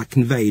dissimilar to that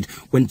conveyed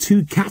when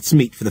two cats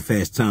meet for the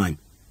first time.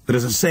 There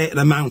is a certain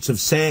amount of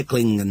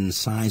circling and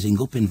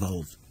sizing up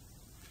involved.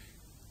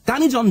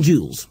 Danny John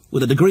Jules,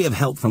 with a degree of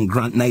help from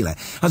Grant Naylor,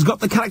 has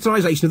got the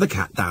characterisation of the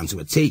cat down to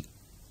a T.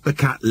 The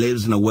cat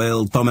lives in a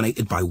world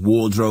dominated by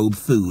wardrobe,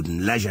 food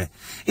and leisure.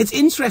 It's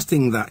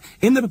interesting that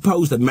in the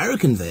proposed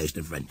American version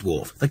of Red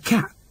Dwarf, the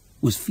cat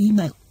was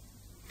female.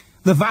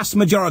 The vast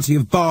majority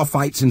of bar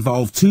fights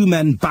involve two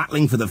men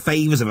battling for the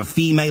favours of a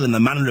female in the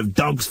manner of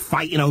dogs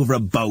fighting over a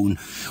bone.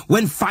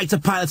 When fighter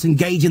pilots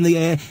engage in the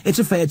air, it's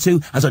referred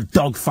to as a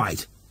dog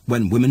fight.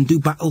 When women do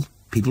battle,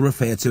 people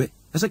refer to it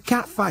as a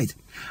cat fight.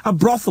 A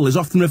brothel is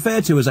often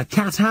referred to as a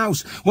cat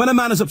house. When a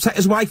man has upset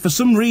his wife for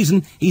some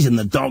reason, he's in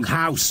the dog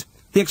house.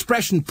 The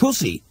expression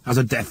pussy has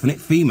a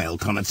definite female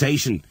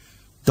connotation.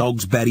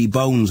 Dogs bury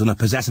bones and are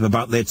possessive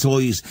about their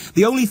toys.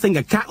 The only thing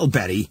a cat will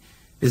bury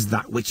is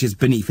that which is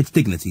beneath its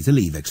dignity to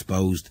leave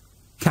exposed.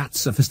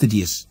 Cats are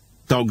fastidious.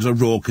 Dogs are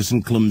raucous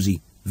and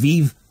clumsy.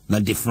 Vive la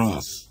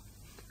différence.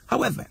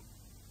 However,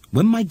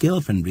 when my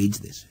girlfriend reads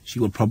this, she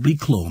will probably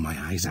claw my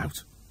eyes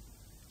out.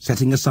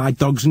 Setting aside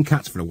dogs and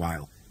cats for a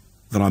while,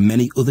 there are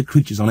many other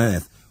creatures on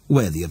Earth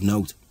worthy of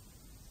note.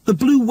 The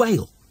blue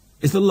whale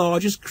is the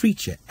largest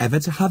creature ever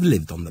to have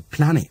lived on the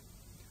planet.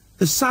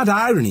 The sad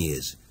irony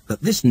is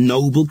that this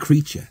noble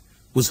creature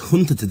was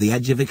hunted to the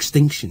edge of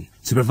extinction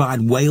to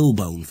provide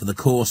whalebone for the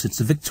corsets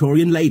of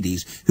Victorian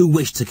ladies who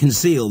wished to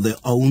conceal their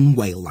own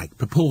whale-like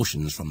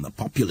proportions from the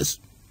populace.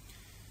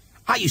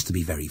 I used to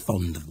be very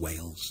fond of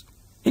whales.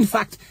 In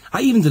fact,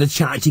 I even did a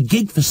charity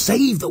gig for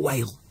Save the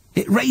Whale.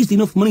 It raised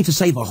enough money to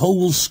save a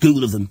whole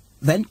school of them.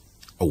 Then,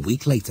 a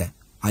week later,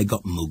 I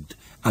got mugged,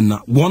 and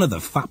not one of the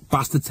fat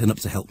bastards turned up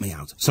to help me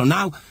out. So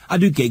now I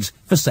do gigs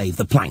for Save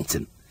the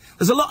Plankton.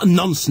 There's a lot of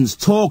nonsense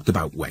talked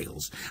about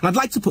whales, and I'd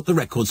like to put the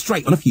record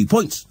straight on a few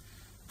points.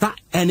 That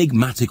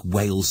enigmatic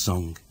whale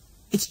song,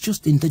 it's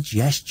just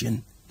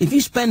indigestion. If you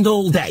spend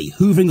all day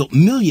hoovering up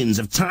millions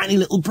of tiny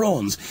little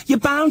prawns, you're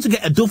bound to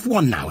get a duff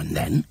one now and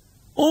then.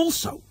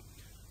 Also,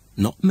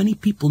 not many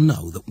people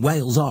know that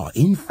whales are,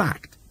 in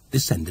fact,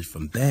 descended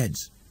from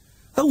birds.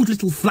 Those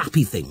little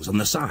flappy things on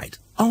the side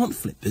aren't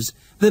flippers,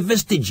 they're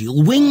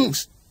vestigial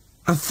wings.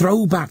 A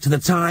throwback to the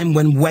time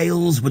when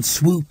whales would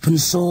swoop and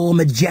soar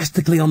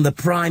majestically on the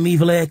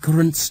primeval air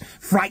currents,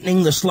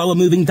 frightening the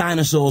slower-moving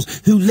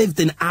dinosaurs who lived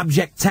in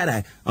abject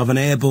terror of an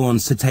airborne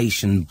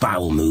cetacean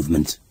bowel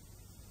movement.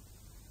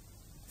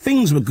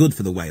 Things were good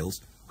for the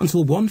whales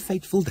until one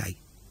fateful day,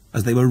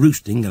 as they were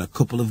roosting in a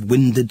couple of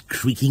winded,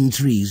 creaking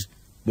trees,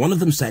 one of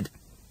them said,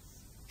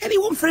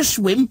 "Anyone for a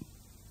swim?"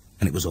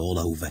 And it was all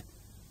over.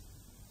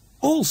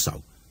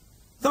 Also,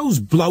 those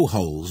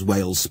blowholes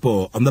whales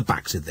sport on the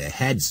backs of their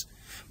heads.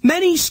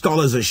 Many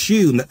scholars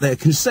assume that they're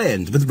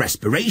concerned with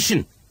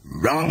respiration.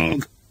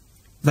 Wrong.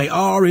 They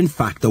are, in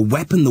fact, a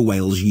weapon the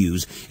whales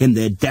use in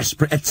their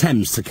desperate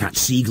attempts to catch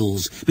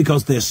seagulls,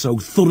 because they're so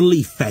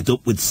thoroughly fed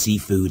up with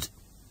seafood.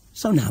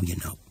 So now you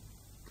know.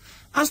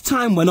 As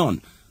time went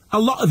on, a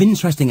lot of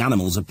interesting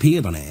animals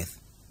appeared on Earth.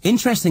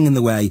 Interesting in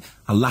the way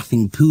a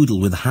laughing poodle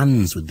with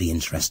hands would be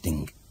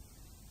interesting.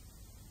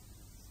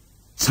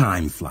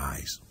 Time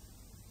flies.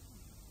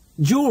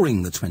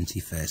 During the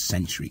 21st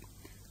century,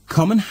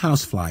 common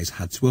houseflies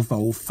had to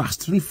evolve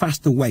faster and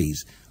faster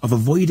ways of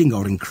avoiding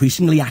our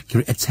increasingly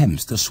accurate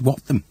attempts to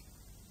swat them.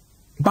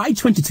 By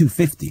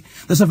 2250,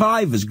 the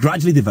survivors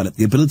gradually developed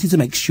the ability to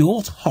make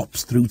short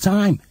hops through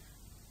time.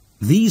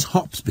 These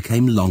hops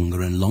became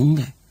longer and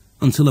longer,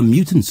 until a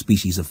mutant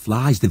species of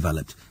flies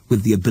developed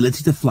with the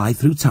ability to fly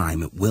through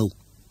time at will.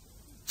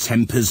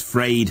 Tempers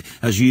frayed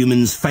as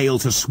humans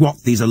failed to swat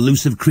these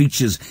elusive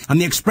creatures,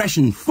 and the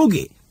expression "fug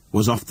it"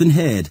 was often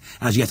heard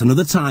as yet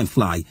another time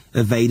fly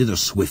evaded a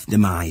swift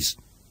demise.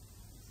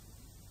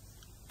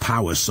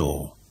 Power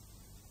Saw.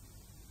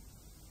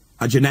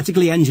 A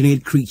genetically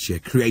engineered creature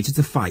created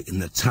to fight in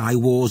the Thai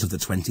Wars of the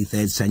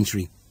 23rd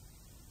century.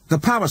 The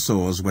Power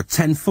Saws were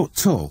 10 foot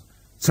tall,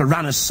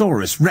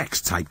 Tyrannosaurus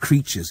Rex-type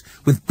creatures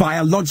with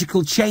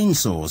biological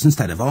chainsaws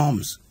instead of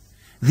arms.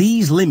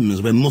 These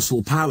limbs were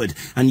muscle-powered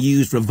and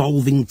used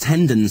revolving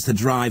tendons to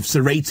drive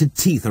serrated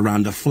teeth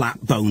around a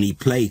flat, bony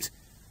plate.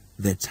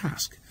 Their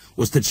task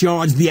was to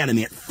charge the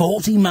enemy at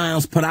 40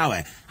 miles per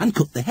hour and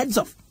cut their heads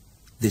off.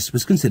 This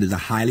was considered a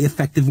highly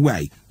effective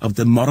way of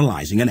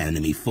demoralizing an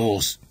enemy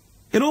force.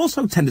 It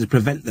also tended to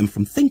prevent them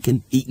from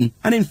thinking, eating,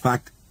 and in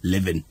fact,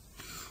 living.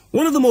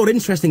 One of the more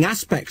interesting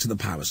aspects of the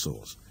Power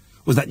Saws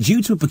was that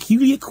due to a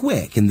peculiar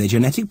quirk in their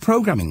genetic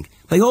programming,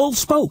 they all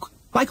spoke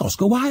like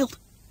Oscar Wilde.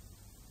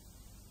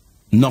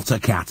 Not a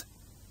cat.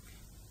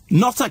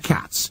 Not a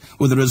cats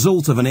were the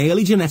result of an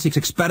early genetics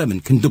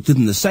experiment conducted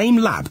in the same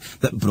lab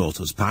that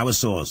brought us Power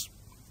Saws.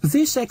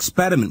 This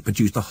experiment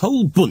produced a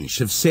whole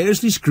bunch of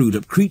seriously screwed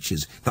up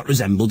creatures that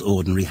resembled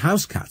ordinary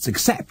house cats,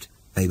 except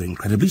they were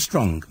incredibly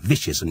strong,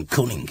 vicious and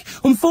cunning.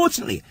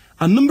 Unfortunately,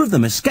 a number of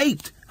them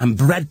escaped and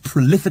bred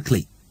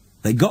prolifically.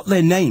 They got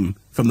their name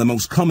from the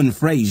most common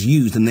phrase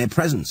used in their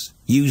presence,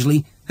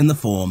 usually in the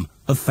form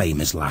of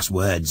famous last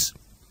words.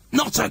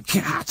 Not a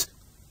cat!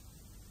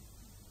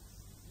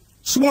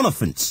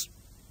 Swanophants.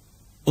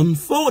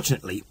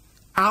 Unfortunately,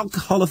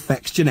 alcohol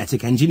affects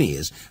genetic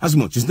engineers as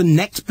much as the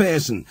next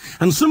person,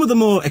 and some of the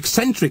more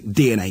eccentric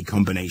DNA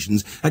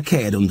combinations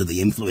occurred under the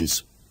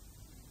influence.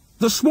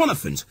 The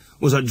swanophant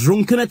was a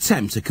drunken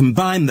attempt to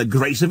combine the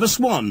grace of a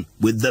swan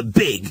with the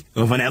big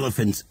of an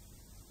elephant.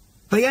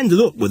 They ended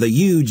up with a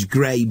huge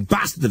grey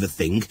bastard of a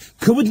thing,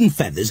 covered in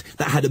feathers,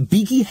 that had a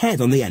beaky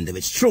head on the end of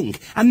its trunk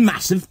and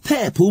massive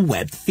purple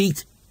webbed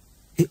feet.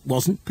 It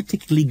wasn't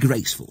particularly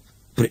graceful,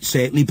 but it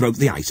certainly broke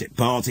the ice at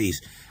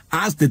parties,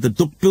 as did the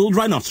duck-billed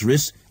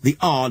rhinoceros, the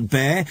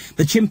aardbear,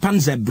 the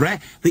chimpanzee,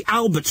 the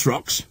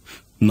albatrox,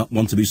 not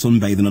one to be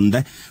sunbathing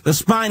under, the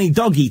spiny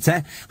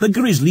dog-eater, the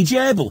grizzly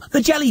gerbil, the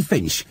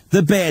jellyfinch,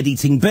 the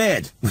bird-eating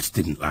bird, which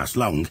didn't last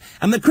long,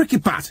 and the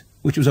cricket bat,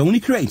 which was only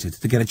created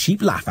to get a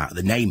cheap laugh out of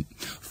the name.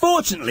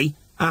 Fortunately,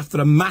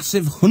 after a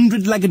massive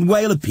 100-legged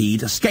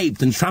whalopede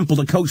escaped and trampled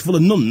a coach full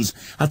of nuns,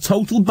 a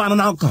total ban on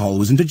alcohol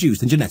was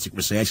introduced in genetic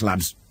research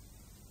labs.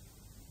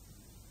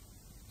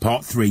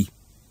 Part 3.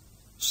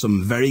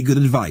 Some very good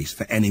advice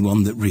for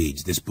anyone that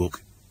reads this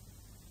book.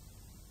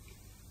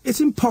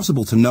 It's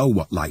impossible to know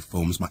what life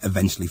forms might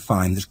eventually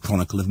find this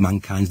chronicle of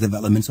mankind's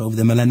development over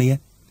the millennia,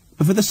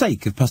 but for the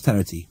sake of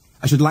posterity,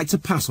 I should like to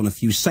pass on a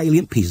few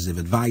salient pieces of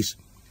advice.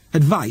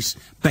 Advice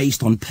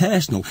based on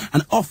personal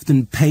and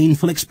often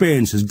painful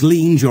experiences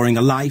gleaned during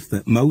a life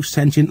that most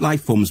sentient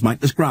life forms might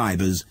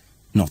describe as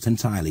not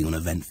entirely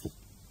uneventful.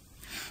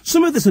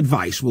 Some of this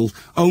advice will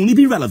only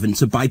be relevant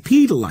to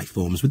bipedal life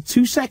forms with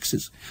 2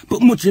 sexes,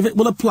 but much of it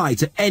will apply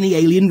to any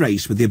alien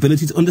race with the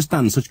ability to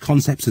understand such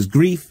concepts as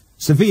grief,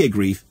 severe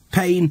grief,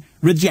 pain,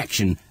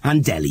 rejection,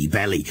 and deli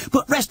belly.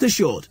 But rest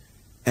assured,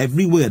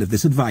 every word of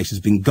this advice has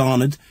been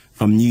garnered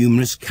from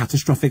numerous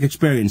catastrophic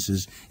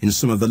experiences in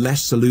some of the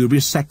less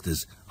salubrious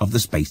sectors of the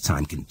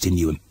space-time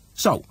continuum.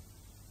 So,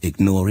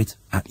 ignore it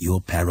at your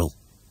peril.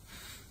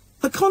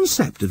 The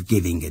concept of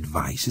giving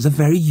advice is a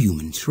very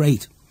human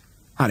trait.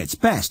 At its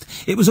best,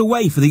 it was a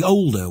way for the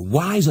older,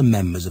 wiser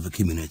members of a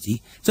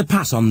community to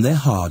pass on their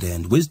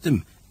hard-earned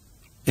wisdom,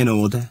 in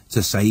order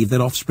to save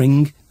their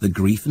offspring the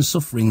grief and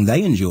suffering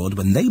they endured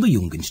when they were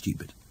young and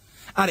stupid.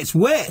 At its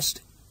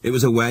worst, it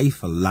was a way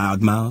for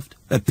loud-mouthed,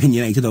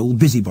 opinionated old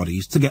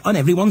busybodies to get on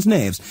everyone's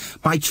nerves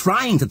by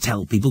trying to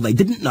tell people they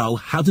didn't know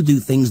how to do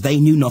things they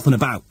knew nothing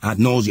about ad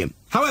nauseum.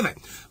 However,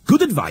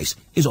 good advice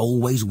is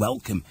always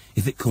welcome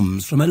if it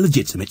comes from a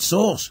legitimate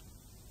source.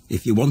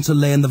 If you want to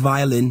learn the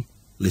violin,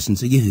 listen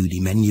to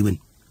Yehudi Menuhin.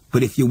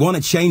 But if you want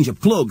to change a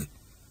plug,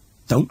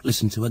 don't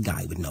listen to a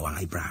guy with no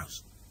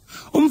eyebrows.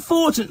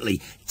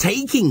 Unfortunately,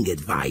 taking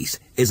advice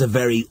is a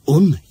very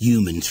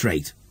unhuman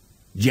trait.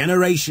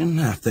 Generation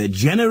after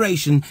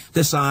generation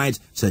decide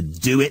to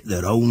do it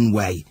their own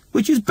way,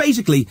 which is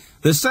basically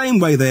the same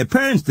way their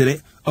parents did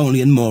it,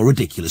 only in more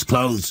ridiculous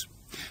clothes.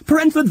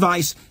 Parental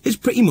advice is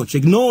pretty much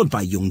ignored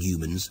by young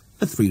humans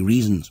for 3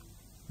 reasons.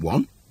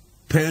 1.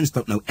 Parents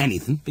don't know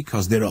anything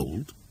because they're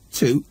old.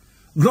 2.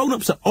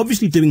 Grown-ups are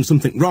obviously doing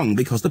something wrong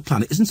because the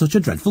planet is in such a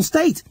dreadful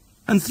state.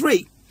 And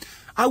 3.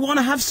 I want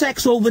to have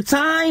sex all the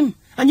time,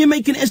 and you're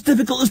making it as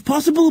difficult as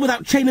possible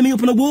without chaining me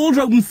up in a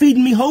wardrobe and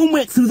feeding me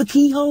homework through the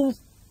keyhole.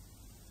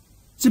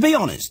 To be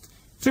honest,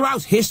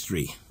 throughout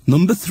history,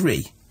 number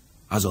 3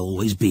 has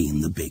always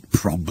been the big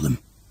problem.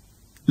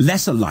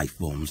 Lesser life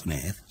forms on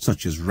Earth,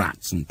 such as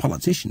rats and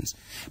politicians,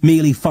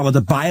 merely followed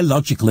a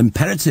biological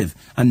imperative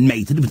and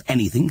mated with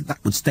anything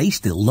that would stay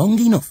still long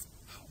enough.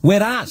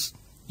 Whereas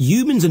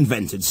humans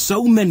invented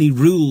so many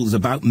rules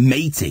about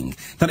mating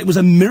that it was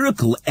a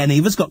miracle any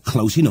of us got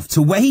close enough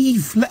to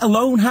wave, let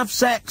alone have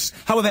sex.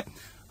 However,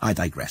 I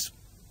digress.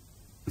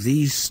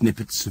 These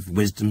snippets of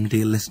wisdom,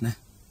 dear listener,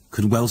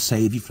 could well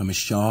save you from a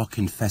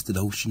shark-infested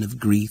ocean of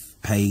grief,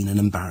 pain and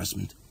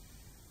embarrassment,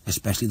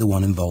 especially the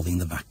one involving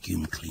the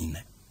vacuum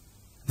cleaner.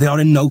 They are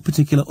in no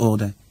particular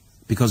order,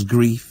 because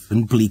grief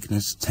and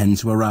bleakness tend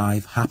to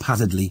arrive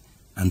haphazardly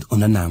and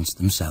unannounced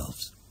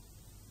themselves.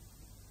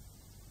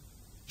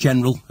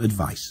 General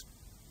advice.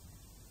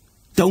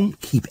 Don't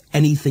keep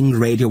anything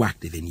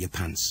radioactive in your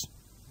pants.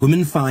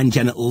 Women find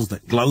genitals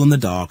that glow in the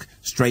dark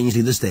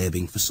strangely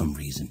disturbing for some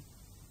reason.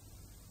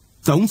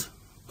 Don't,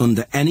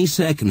 under any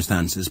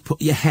circumstances,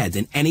 put your head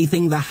in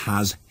anything that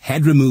has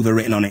head remover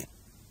written on it,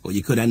 or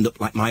you could end up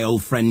like my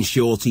old friend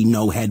Shorty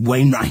No-Head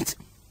Wainwright.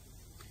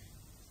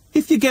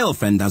 If your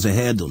girlfriend has her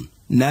hair done,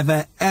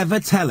 never ever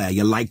tell her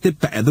you liked it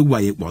better the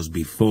way it was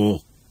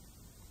before.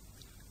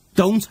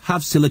 Don't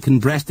have silicone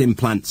breast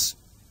implants,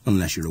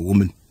 unless you're a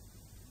woman.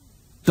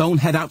 Don't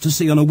head out to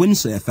sea on a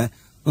windsurfer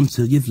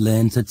until you've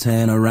learned to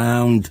turn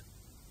around.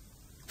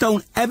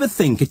 Don't ever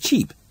think a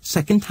cheap,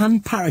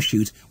 second-hand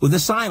parachute with a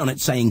sign on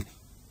it saying,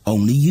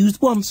 "Only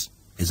used once,"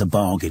 is a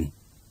bargain.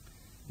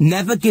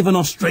 Never give an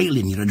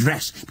Australian your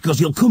address, because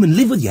he'll come and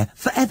live with you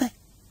forever.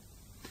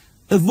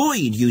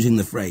 Avoid using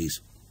the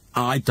phrase,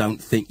 "I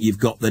don't think you've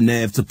got the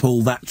nerve to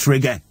pull that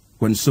trigger,"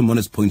 when someone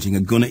is pointing a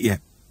gun at you.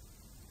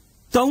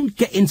 Don't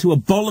get into a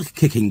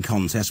bollock-kicking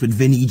contest with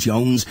Vinnie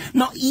Jones,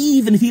 not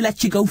even if he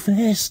lets you go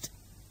first.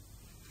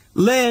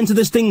 Learn to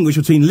distinguish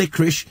between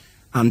licorice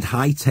and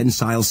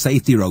high-tensile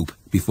safety rope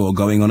before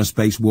going on a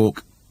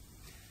spacewalk.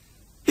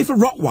 If a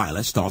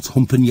Rottweiler starts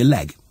humping your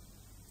leg,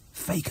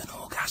 fake an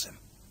orgasm.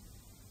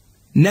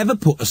 Never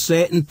put a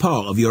certain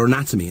part of your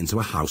anatomy into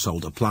a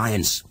household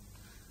appliance,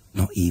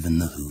 not even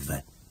the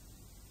Hoover.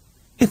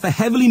 If a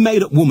heavily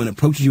made-up woman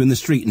approaches you in the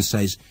street and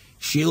says,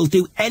 "She'll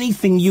do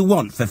anything you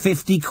want for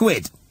 50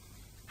 quid,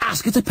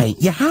 ask her to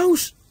paint your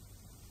house.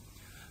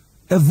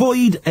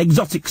 Avoid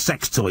exotic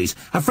sex toys.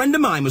 A friend of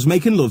mine was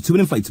making love to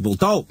an inflatable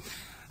doll,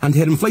 and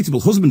her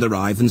inflatable husband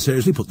arrived and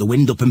seriously put the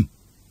wind up him.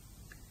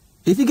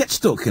 If you get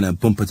stuck in a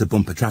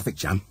bumper-to-bumper traffic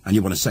jam and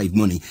you want to save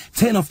money,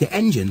 turn off your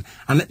engine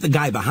and let the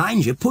guy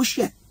behind you push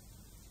you.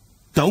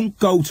 Don't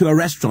go to a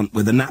restaurant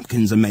where the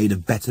napkins are made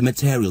of better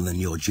material than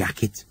your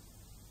jacket.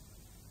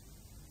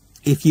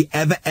 If you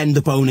ever end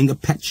up owning a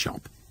pet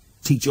shop,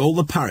 teach all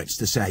the parrots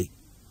to say,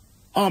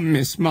 "I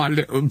miss my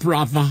little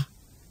brother."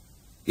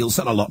 You'll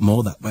sell a lot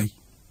more that way.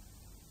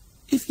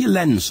 If you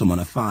lend someone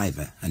a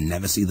 £5 and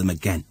never see them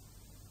again,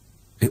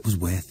 it was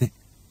worth it.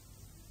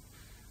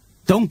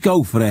 Don't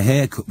go for a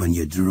haircut when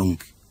you're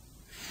drunk.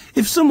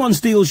 If someone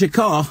steals your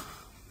car,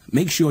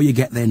 make sure you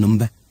get their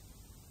number.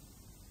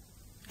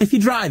 If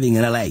you're driving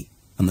in LA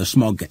and the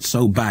smog gets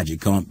so bad you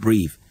can't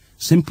breathe,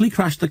 simply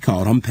crash the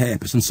car on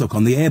purpose and suck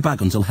on the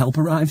airbag until help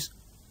arrives.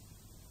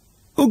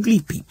 Ugly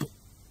people,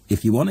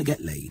 if you want to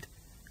get laid,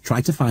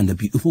 try to find a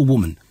beautiful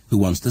woman who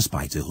wants to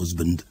spite her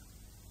husband.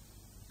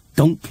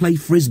 Don't play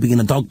frisbee in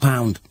a dog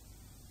pound.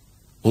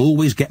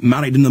 Always get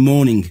married in the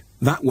morning.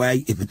 That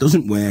way, if it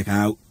doesn't work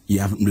out, you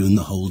haven't ruined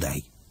the whole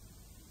day.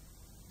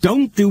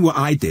 Don't do what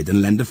I did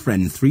and lend a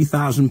friend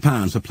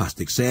 £3,000 for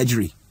plastic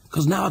surgery,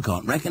 because now I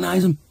can't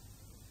recognise them.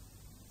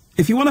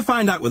 If you want to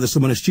find out whether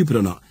someone is stupid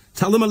or not,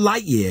 tell them a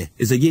light year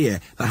is a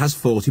year that has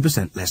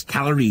 40% less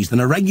calories than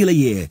a regular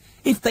year.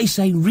 If they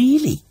say,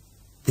 "Really?"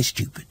 they're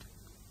stupid.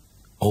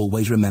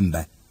 Always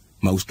remember,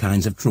 most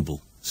kinds of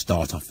trouble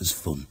start off as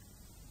fun.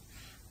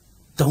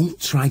 Don't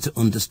try to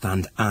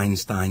understand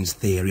Einstein's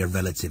theory of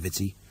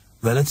relativity.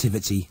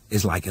 Relativity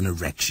is like an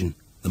erection.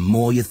 The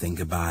more you think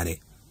about it,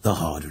 the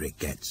harder it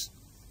gets.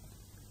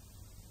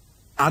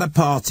 At a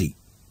party,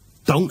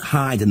 don't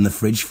hide in the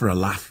fridge for a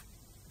laugh.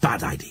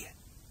 Bad idea.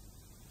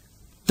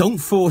 Don't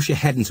force your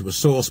head into a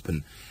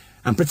saucepan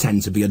and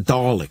pretend to be a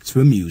Dalek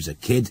to amuse a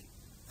kid.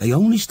 They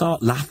only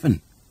start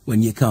laughing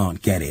when you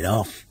can't get it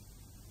off.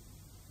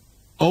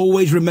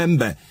 Always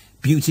remember,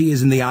 beauty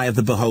is in the eye of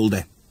the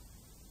beholder.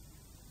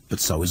 But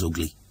so is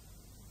ugly.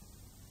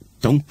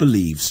 Don't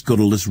believe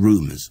scurrilous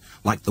rumours,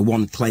 like the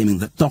one claiming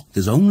that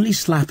doctors only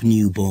slap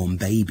newborn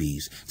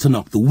babies to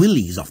knock the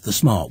willies off the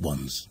smart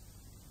ones.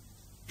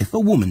 If a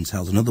woman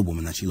tells another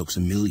woman that she looks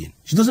 $1 million,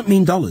 she doesn't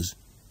mean dollars,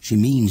 she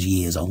means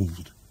years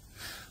old.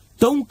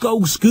 Don't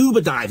go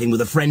scuba diving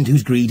with a friend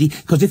who's greedy,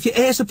 because if your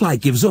air supply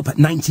gives up at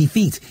 90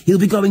 feet, he'll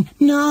be going,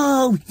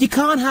 "No, you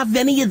can't have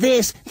any of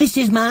this, this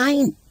is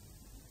mine."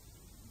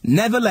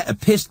 Never let a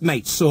pissed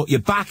mate sort your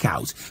back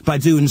out by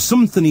doing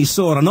something he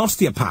saw an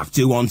osteopath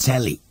do on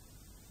telly.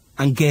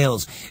 And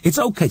girls, it's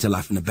okay to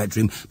laugh in the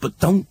bedroom, but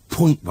don't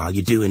point while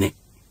you're doing it.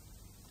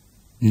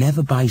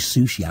 Never buy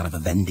sushi out of a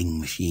vending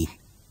machine.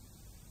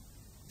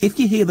 If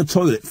you hear the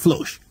toilet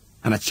flush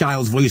and a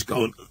child's voice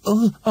going,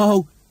 oh,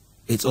 oh,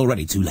 it's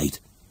already too late.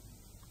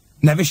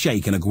 Never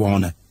shake an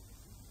iguana.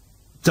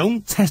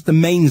 Don't test the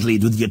mains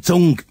lead with your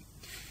tongue.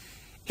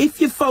 If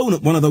you phone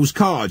up one of those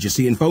cards you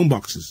see in phone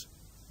boxes,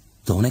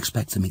 don't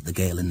expect to meet the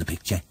girl in the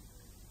picture.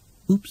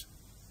 Oops.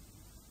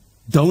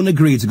 Don't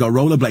agree to go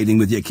rollerblading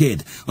with your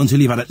kid until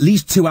you've had at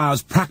least 2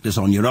 hours practice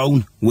on your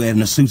own,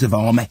 wearing a suit of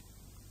armour.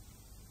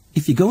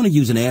 If you're going to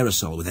use an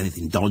aerosol with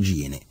anything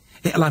dodgy in it,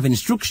 it'll have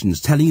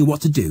instructions telling you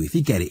what to do if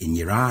you get it in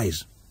your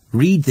eyes.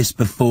 Read this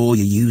before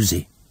you use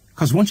it,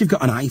 because once you've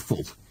got an eyeful,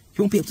 you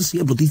won't be able to see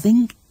a bloody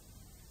thing.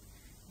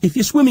 If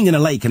you're swimming in a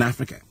lake in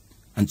Africa,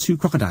 and 2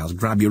 crocodiles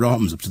grab your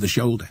arms up to the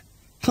shoulder,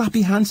 clap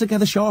your hands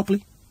together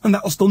sharply, and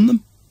that'll stun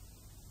them.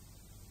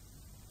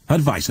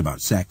 Advice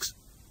about sex.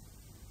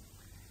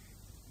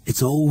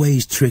 It's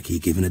always tricky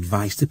giving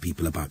advice to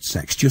people about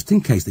sex, just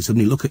in case they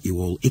suddenly look at you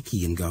all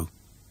icky and go,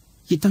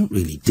 you don't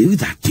really do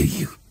that, do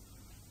you?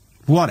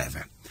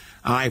 Whatever.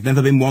 I've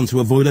never been one to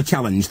avoid a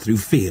challenge through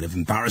fear of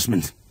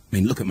embarrassment. I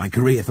mean, look at my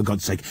career, for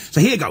God's sake.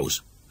 So here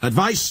goes.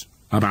 Advice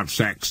about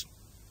sex.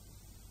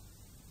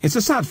 It's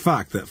a sad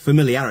fact that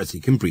familiarity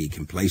can breed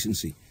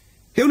complacency.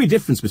 The only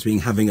difference between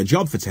having a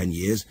job for 10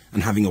 years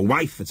and having a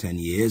wife for 10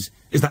 years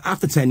is that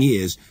after 10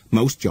 years,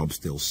 most jobs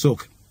still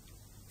suck.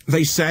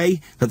 They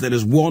say that there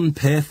is one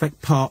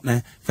perfect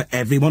partner for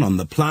everyone on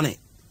the planet.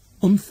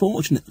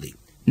 Unfortunately,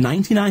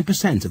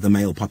 99% of the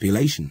male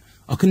population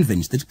are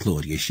convinced it's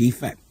Claudia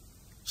Schiffer.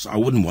 So I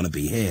wouldn't want to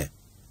be here.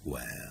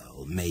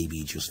 Well,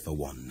 maybe just for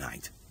one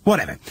night.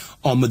 Whatever.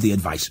 On with the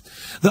advice.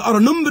 There are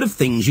a number of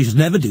things you should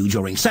never do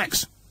during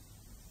sex.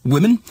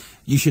 Women,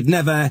 you should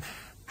never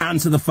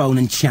answer the phone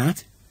and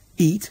chat,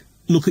 eat,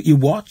 look at your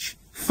watch,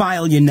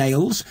 file your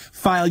nails,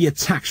 file your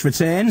tax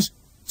returns,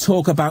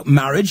 talk about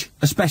marriage,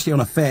 especially on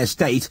a first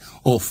date,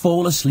 or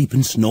fall asleep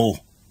and snore.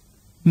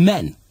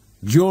 Men,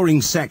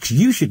 during sex,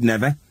 you should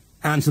never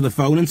answer the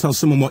phone and tell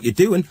someone what you're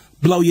doing,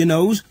 blow your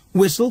nose,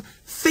 whistle,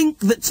 think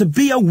that to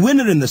be a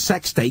winner in the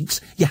sex stakes,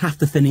 you have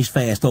to finish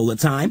first all the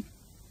time,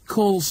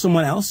 call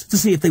someone else to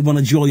see if they want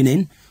to join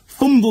in,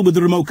 fumble with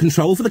the remote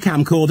control for the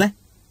camcorder,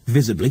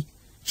 visibly,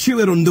 chew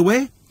her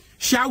underwear,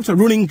 shout a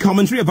running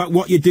commentary about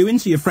what you're doing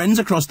to your friends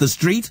across the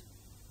street,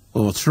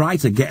 or try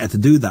to get her to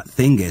do that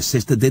thing her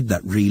sister did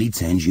that really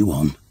turns you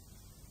on.